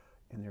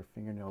in their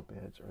fingernail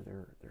beds or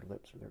their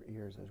lips or their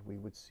ears, as we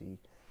would see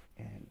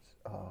in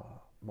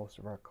most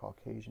of our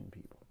Caucasian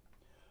people.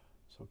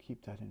 So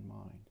keep that in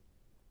mind.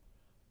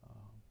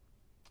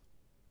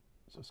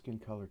 So skin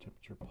color,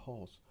 temperature,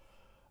 pulse.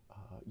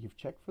 You've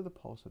checked for the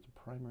pulse at the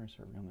primary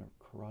survey on the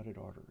carotid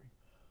artery,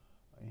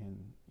 and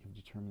you've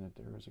determined that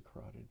there is a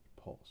carotid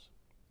pulse.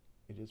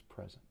 It is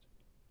present.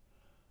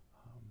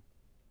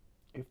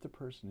 If the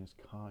person is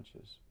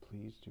conscious,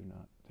 please do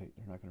not, they're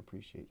not going to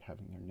appreciate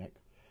having their neck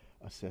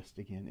assessed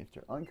again. If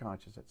they're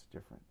unconscious, that's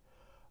different.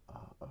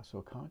 So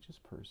a conscious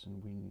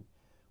person,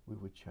 we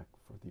would check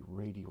for the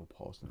radial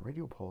pulse. And the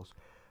radial pulse,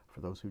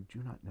 for those who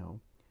do not know,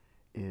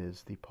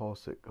 is the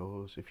pulse that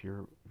goes, if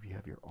you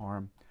have your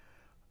arm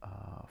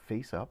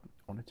face up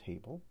on a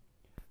table,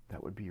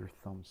 that would be your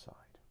thumb side.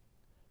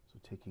 So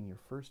taking your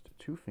first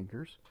two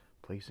fingers,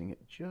 placing it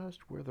just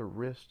where the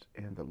wrist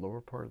and the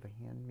lower part of the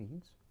hand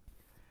meets,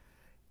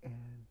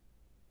 and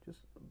just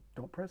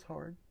don't press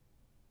hard,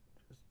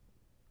 just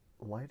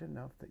light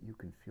enough that you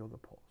can feel the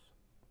pulse.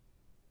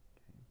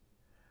 Okay.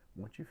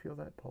 Once you feel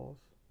that pulse,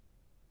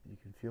 you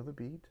can feel the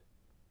beat.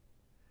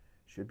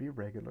 Should be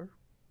regular,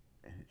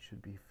 and it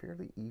should be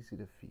fairly easy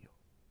to feel.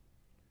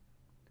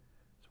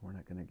 So we're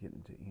not going to get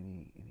into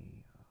any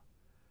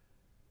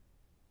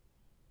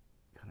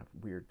kind of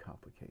weird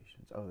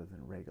complications other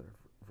than regular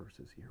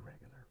versus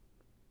irregular.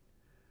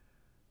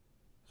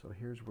 So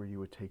here's where you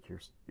would take your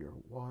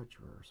watch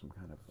or some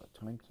kind of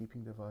a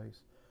timekeeping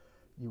device.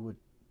 You would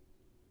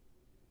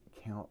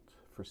count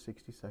for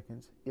 60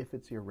 seconds if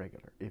it's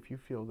irregular. If you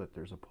feel that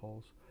there's a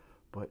pulse,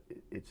 but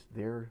it's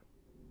there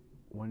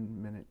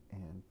 1 minute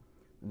and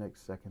the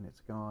next second it's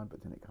gone,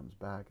 but then it comes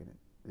back, and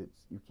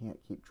you can't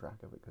keep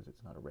track of it because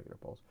it's not a regular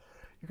pulse.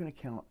 You're going to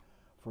count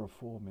for a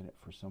full minute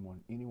for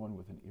anyone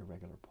with an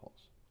irregular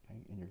pulse. Okay,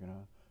 and you're going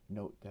to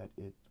note that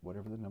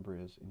whatever the number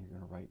is, and you're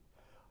going to write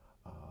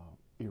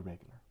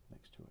irregular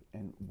next to it,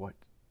 and what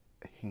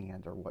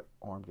hand or what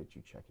arm did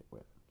you check it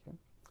with. Okay.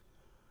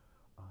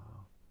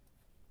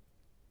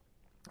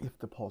 If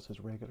the pulse is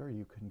regular,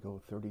 you can go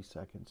 30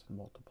 seconds and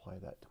multiply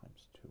that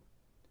times 2.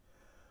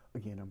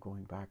 Again, I'm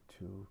going back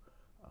to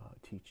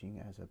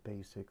teaching as a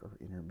basic or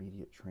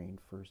intermediate trained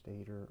first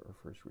aider or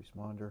first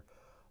responder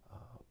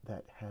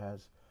that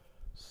has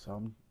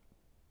some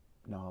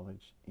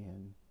knowledge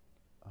in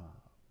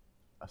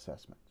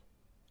assessment.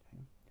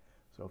 Okay?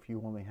 So if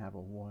you only have a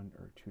 1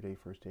 or 2 day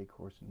first aid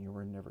course and you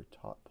were never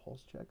taught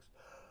pulse checks,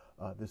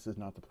 this is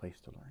not the place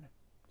to learn it.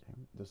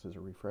 Okay? This is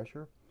a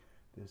refresher.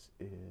 This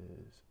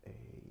is a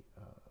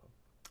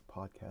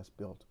podcast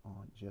built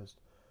on just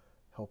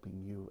helping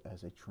you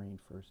as a trained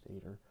first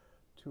aider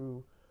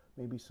to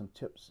maybe some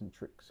tips and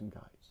tricks and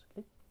guides.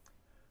 Okay?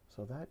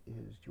 So that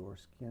is your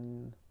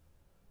skin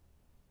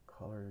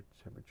color,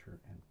 temperature,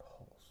 and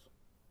pulse.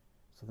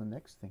 So the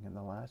next thing and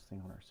the last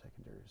thing on our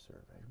secondary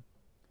survey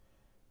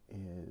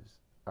is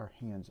our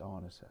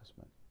hands-on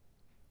assessment.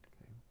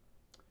 Okay?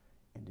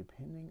 And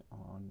depending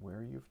on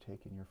where you've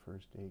taken your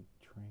first aid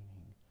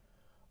training,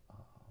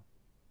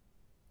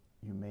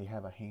 you may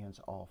have a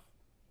hands-off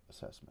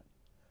assessment.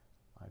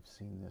 I've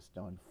seen this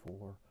done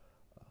for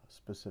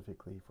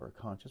specifically for a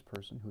conscious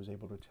person who's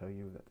able to tell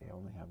you that they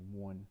only have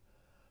one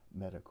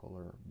medical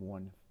or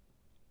one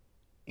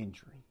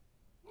injury.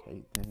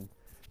 Okay, then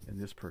And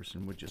this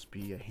person would just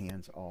be a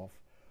hands-off,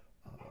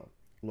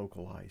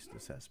 localized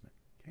assessment.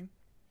 Okay.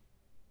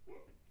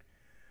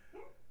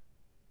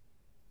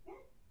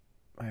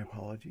 My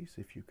apologies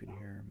if you can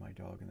hear my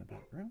dog in the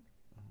background.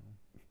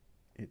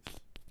 It's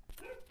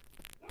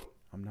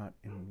I'm not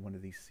in one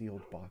of these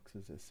sealed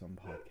boxes as some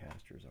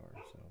podcasters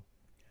are. So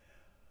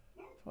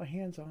a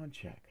hands-on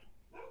check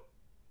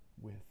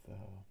with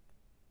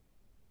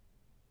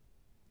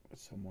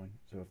someone.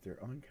 So if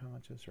they're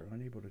unconscious or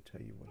unable to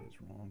tell you what is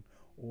wrong,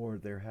 or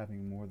they're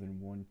having more than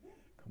one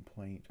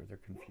complaint, or they're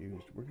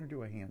confused, we're going to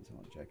do a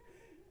hands-on check.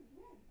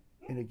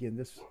 And again,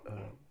 this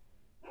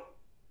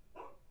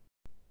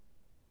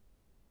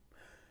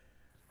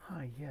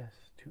hi, yes,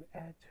 to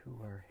add to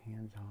our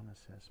hands-on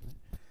assessment,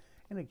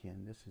 and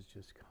again, this is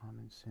just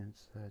common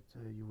sense that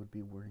you would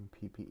be wearing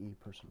PPE,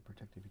 personal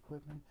protective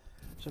equipment,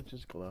 such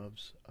as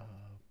gloves,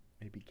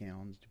 maybe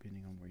gowns,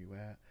 depending on where you're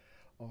at,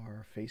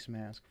 or face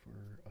mask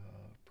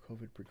for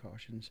COVID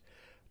precautions,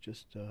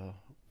 just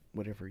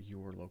whatever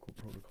your local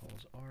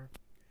protocols are.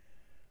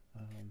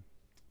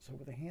 So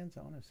with a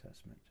hands-on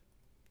assessment,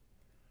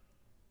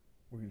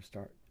 we're going to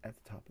start at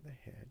the top of the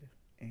head,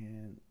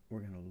 and we're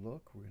going to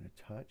look, we're going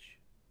to touch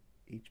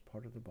each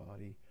part of the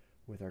body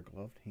with our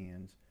gloved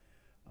hands.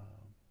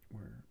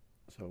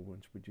 So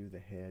once we do the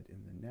head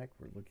and the neck,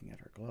 we're looking at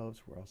our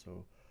gloves. We're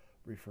also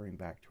referring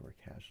back to our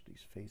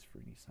casualty's face for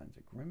any signs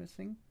of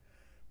grimacing.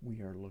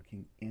 We are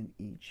looking in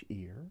each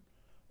ear.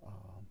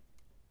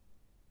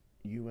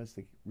 You as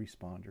the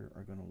responder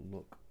are going to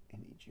look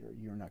in each ear.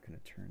 You're not going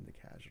to turn the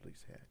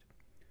casualty's head.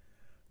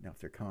 Now, if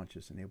they're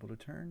conscious and able to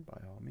turn, by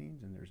all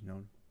means, and there's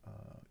no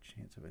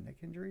chance of a neck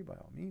injury, by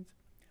all means.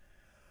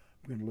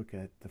 We're going to look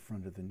at the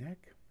front of the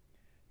neck.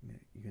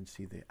 You can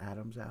see the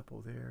Adam's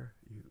apple there.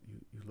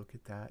 You look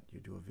at that. You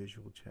do a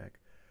visual check.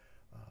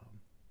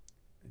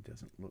 It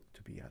doesn't look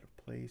to be out of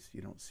place.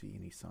 You don't see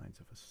any signs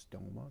of a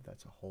stoma.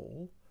 That's a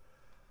hole.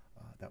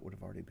 That would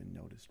have already been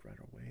noticed right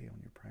away on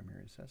your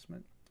primary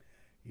assessment.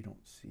 You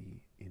don't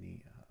see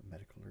any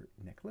medical alert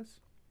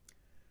necklace.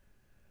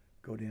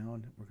 Go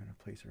down. We're going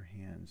to place our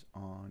hands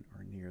on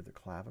or near the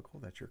clavicle.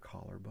 That's your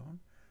collarbone.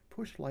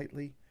 Push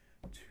lightly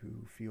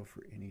to feel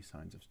for any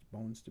signs of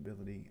bone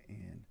stability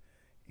and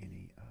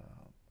any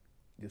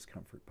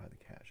discomfort by the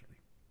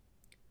casualty.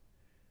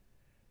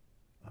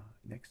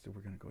 Next,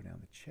 we're going to go down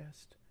the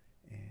chest,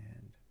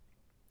 and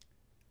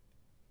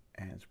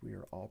as we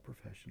are all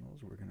professionals,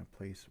 we're going to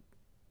place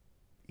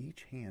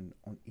each hand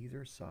on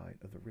either side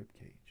of the rib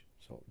cage.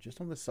 So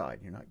just on the side,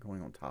 you're not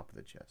going on top of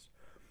the chest.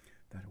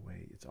 That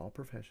way, it's all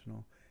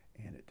professional,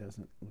 and it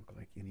doesn't look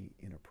like any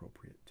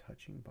inappropriate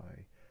touching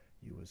by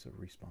you as a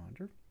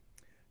responder.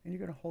 And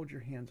you're going to hold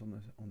your hands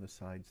on the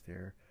sides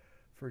there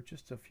for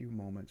just a few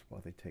moments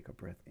while they take a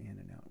breath in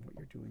and out. And what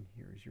you're doing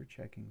here is you're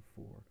checking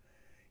for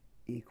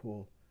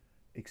equal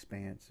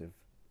expansive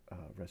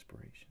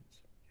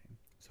respirations. Okay?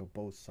 So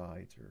both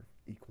sides are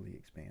equally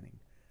expanding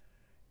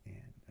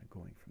and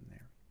going from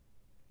there.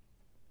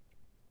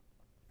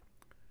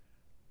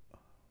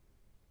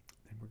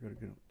 Then we're going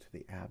to go to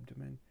the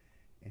abdomen,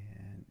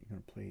 and you're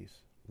going to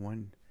place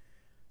one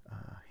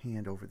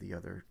hand over the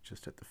other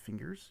just at the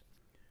fingers,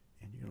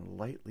 and you're going to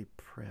lightly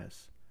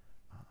press,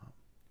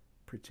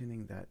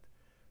 pretending that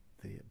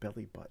the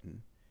belly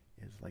button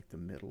is like the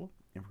middle,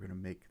 and we're going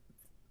to make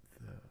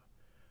the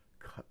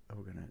cut.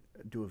 We're going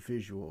to do a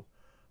visual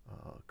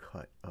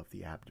cut of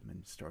the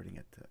abdomen, starting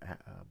at the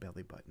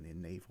belly button. The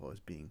navel as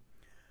being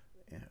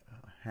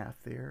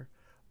half there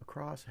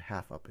across,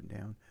 half up and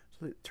down,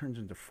 so it turns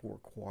into 4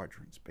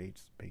 quadrants,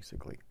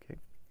 basically. Okay,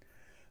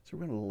 so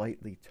we're going to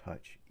lightly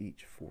touch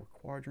each 4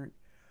 quadrant.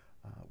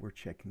 We're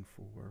checking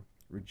for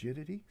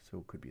rigidity, so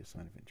it could be a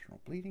sign of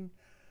internal bleeding.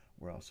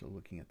 We're also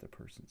looking at the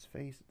person's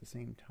face at the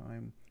same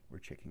time. We're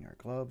checking our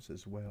gloves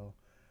as well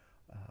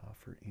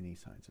for any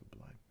signs of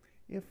blood.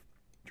 If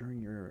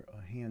during your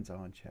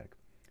hands-on check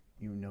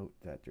you note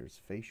that there's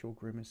facial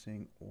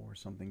grimacing or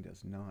something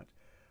does not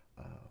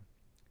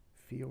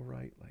feel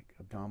right, like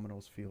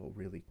abdominals feel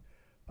really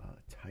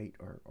tight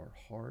or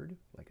hard,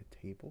 like a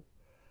table,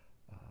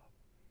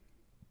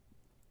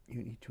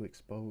 you need to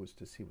expose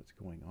to see what's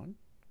going on.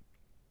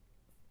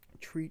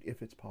 Treat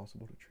if it's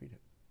possible to treat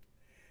it.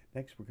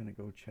 Next, we're going to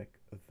go check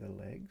the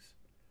legs.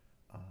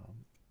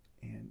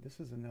 And this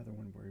is another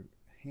one where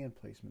hand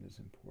placement is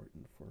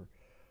important for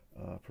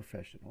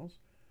professionals.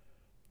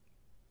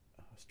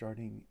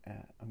 Starting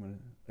at, I'm going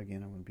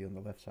to be on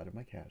the left side of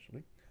my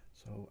casualty.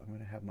 So I'm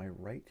going to have my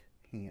right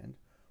hand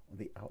on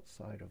the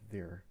outside of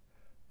their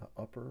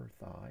upper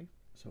thigh,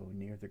 so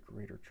near the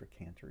greater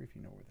trochanter, if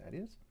you know where that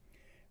is.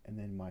 And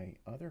then my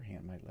other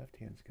hand, my left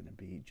hand, is going to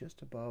be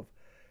just above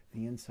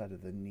the inside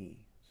of the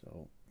knee,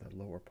 so the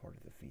lower part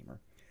of the femur.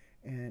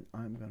 And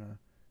I'm going to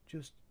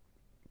just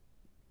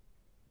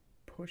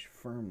push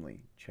firmly,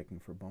 checking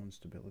for bone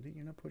stability.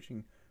 You're not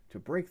pushing to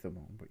break the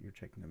bone, but you're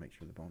checking to make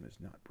sure the bone is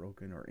not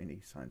broken or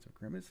any signs of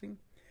grimacing.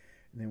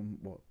 And then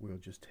we'll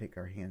just take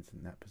our hands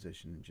in that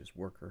position and just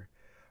work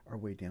our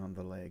way down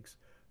the legs,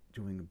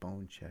 doing a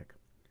bone check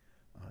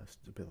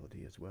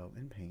stability as well.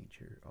 In pain,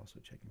 you're also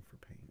checking for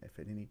pain. If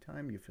at any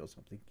time you feel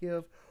something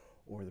give,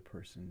 or the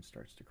person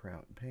starts to cry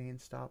out in pain,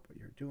 stop what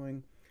you're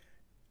doing,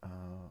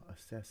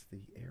 assess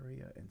the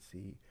area, and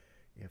see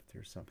if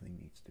there's something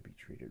needs to be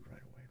treated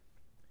right away.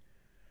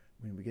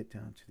 When we get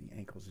down to the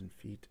ankles and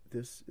feet,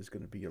 this is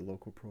going to be a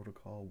local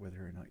protocol, whether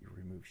or not you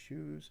remove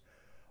shoes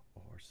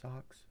or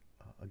socks.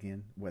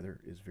 Again, weather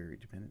is very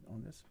dependent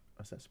on this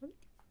assessment.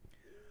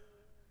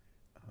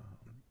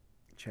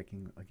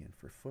 Checking again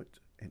for foot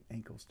and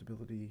ankle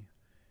stability.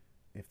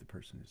 If the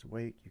person is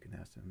awake, you can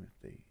ask them if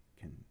they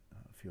can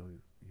feel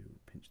you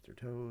pinch their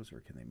toes,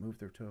 or can they move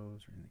their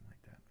toes, or anything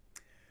like that.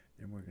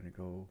 Then we're going to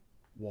go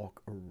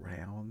walk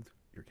around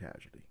your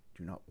casualty.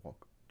 Do not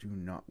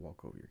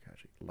walk over your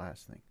casualty.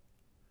 Last thing.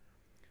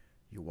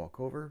 You walk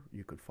over,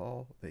 you could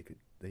fall, they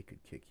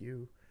could kick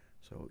you.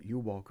 So you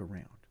walk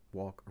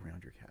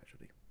around your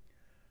casualty.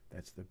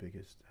 That's the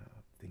biggest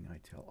thing I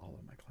tell all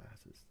of my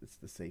classes. It's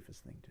the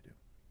safest thing to do.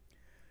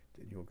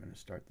 Then you're going to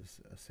start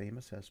this same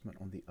assessment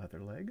on the other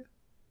leg.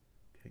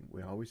 Okay,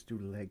 we always do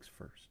legs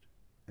first,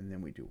 and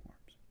then we do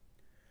arms.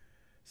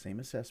 Same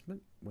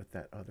assessment with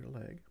that other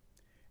leg,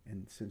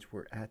 and since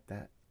we're at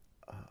that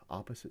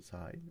opposite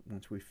side,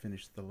 once we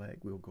finish the leg,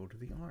 we'll go to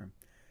the arm.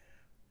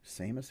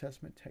 Same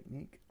assessment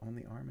technique on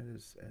the arm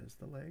as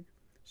the leg.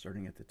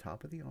 Starting at the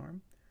top of the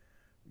arm,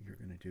 you're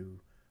going to do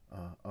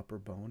upper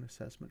bone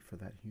assessment for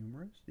that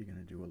humerus. You're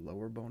going to do a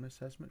lower bone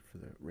assessment for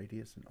the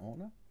radius and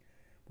ulna.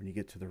 When you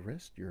get to the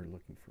wrist, you're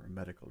looking for a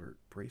medical alert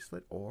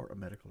bracelet or a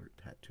medical alert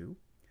tattoo.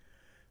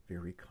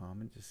 Very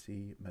common to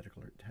see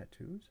medical alert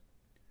tattoos.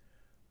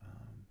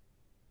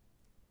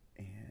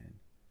 And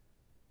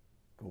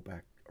go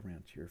back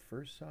around to your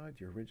first side,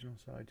 your original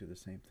side, do the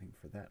same thing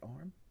for that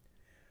arm.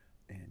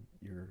 And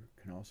you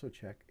can also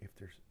check if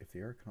they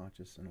are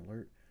conscious and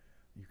alert.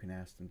 You can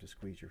ask them to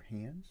squeeze your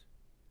hands,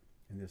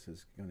 and this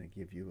is going to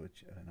give you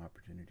an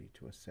opportunity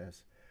to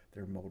assess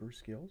their motor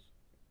skills.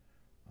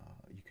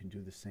 You can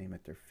do the same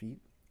at their feet.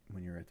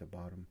 When you're at the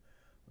bottom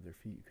of their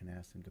feet, you can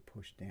ask them to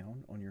push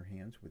down on your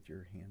hands with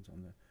your hands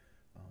on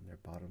their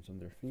bottoms on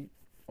their feet,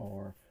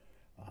 or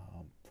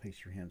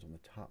place your hands on the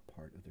top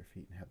part of their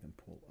feet and have them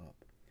pull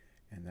up.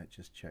 And that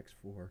just checks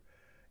for,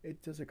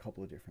 it does a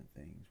couple of different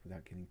things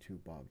without getting too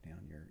bogged down.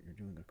 You're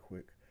doing a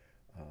quick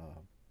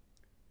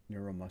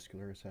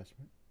neuromuscular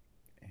assessment,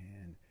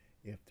 and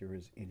if there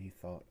is any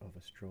thought of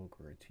a stroke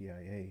or a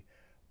TIA,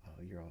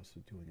 you're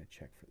also doing a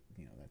check for,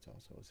 that's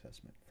also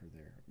assessment for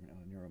their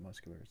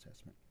neuromuscular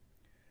assessment.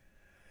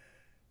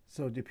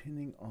 So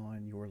depending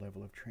on your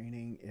level of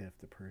training, if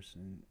the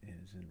person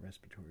is in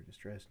respiratory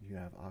distress and you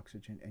have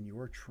oxygen and you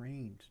are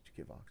trained to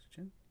give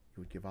oxygen,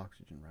 you would give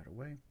oxygen right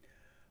away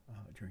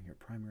during your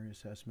primary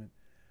assessment.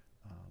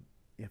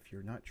 If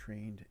you're not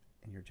trained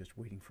and you're just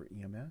waiting for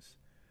EMS,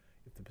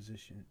 if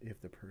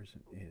the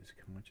person is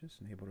conscious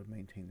and able to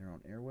maintain their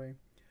own airway,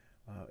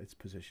 it's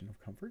position of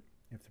comfort.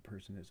 If the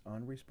person is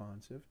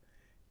unresponsive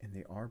and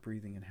they are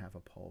breathing and have a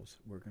pulse,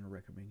 we're going to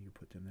recommend you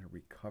put them in a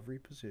recovery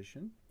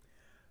position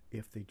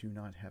if they do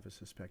not have a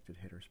suspected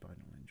head or spinal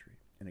injury.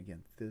 And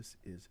again, this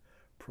is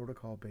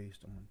protocol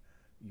based on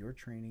your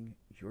training,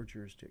 your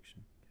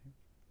jurisdiction. Okay?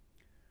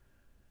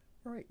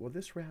 All right, well,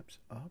 this wraps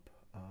up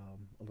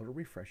a little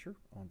refresher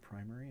on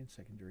primary and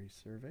secondary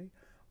survey.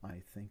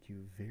 I thank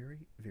you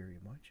very, very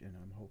much, and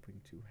I'm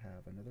hoping to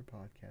have another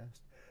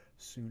podcast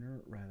sooner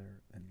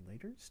rather than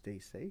later. Stay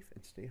safe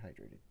and stay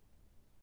hydrated.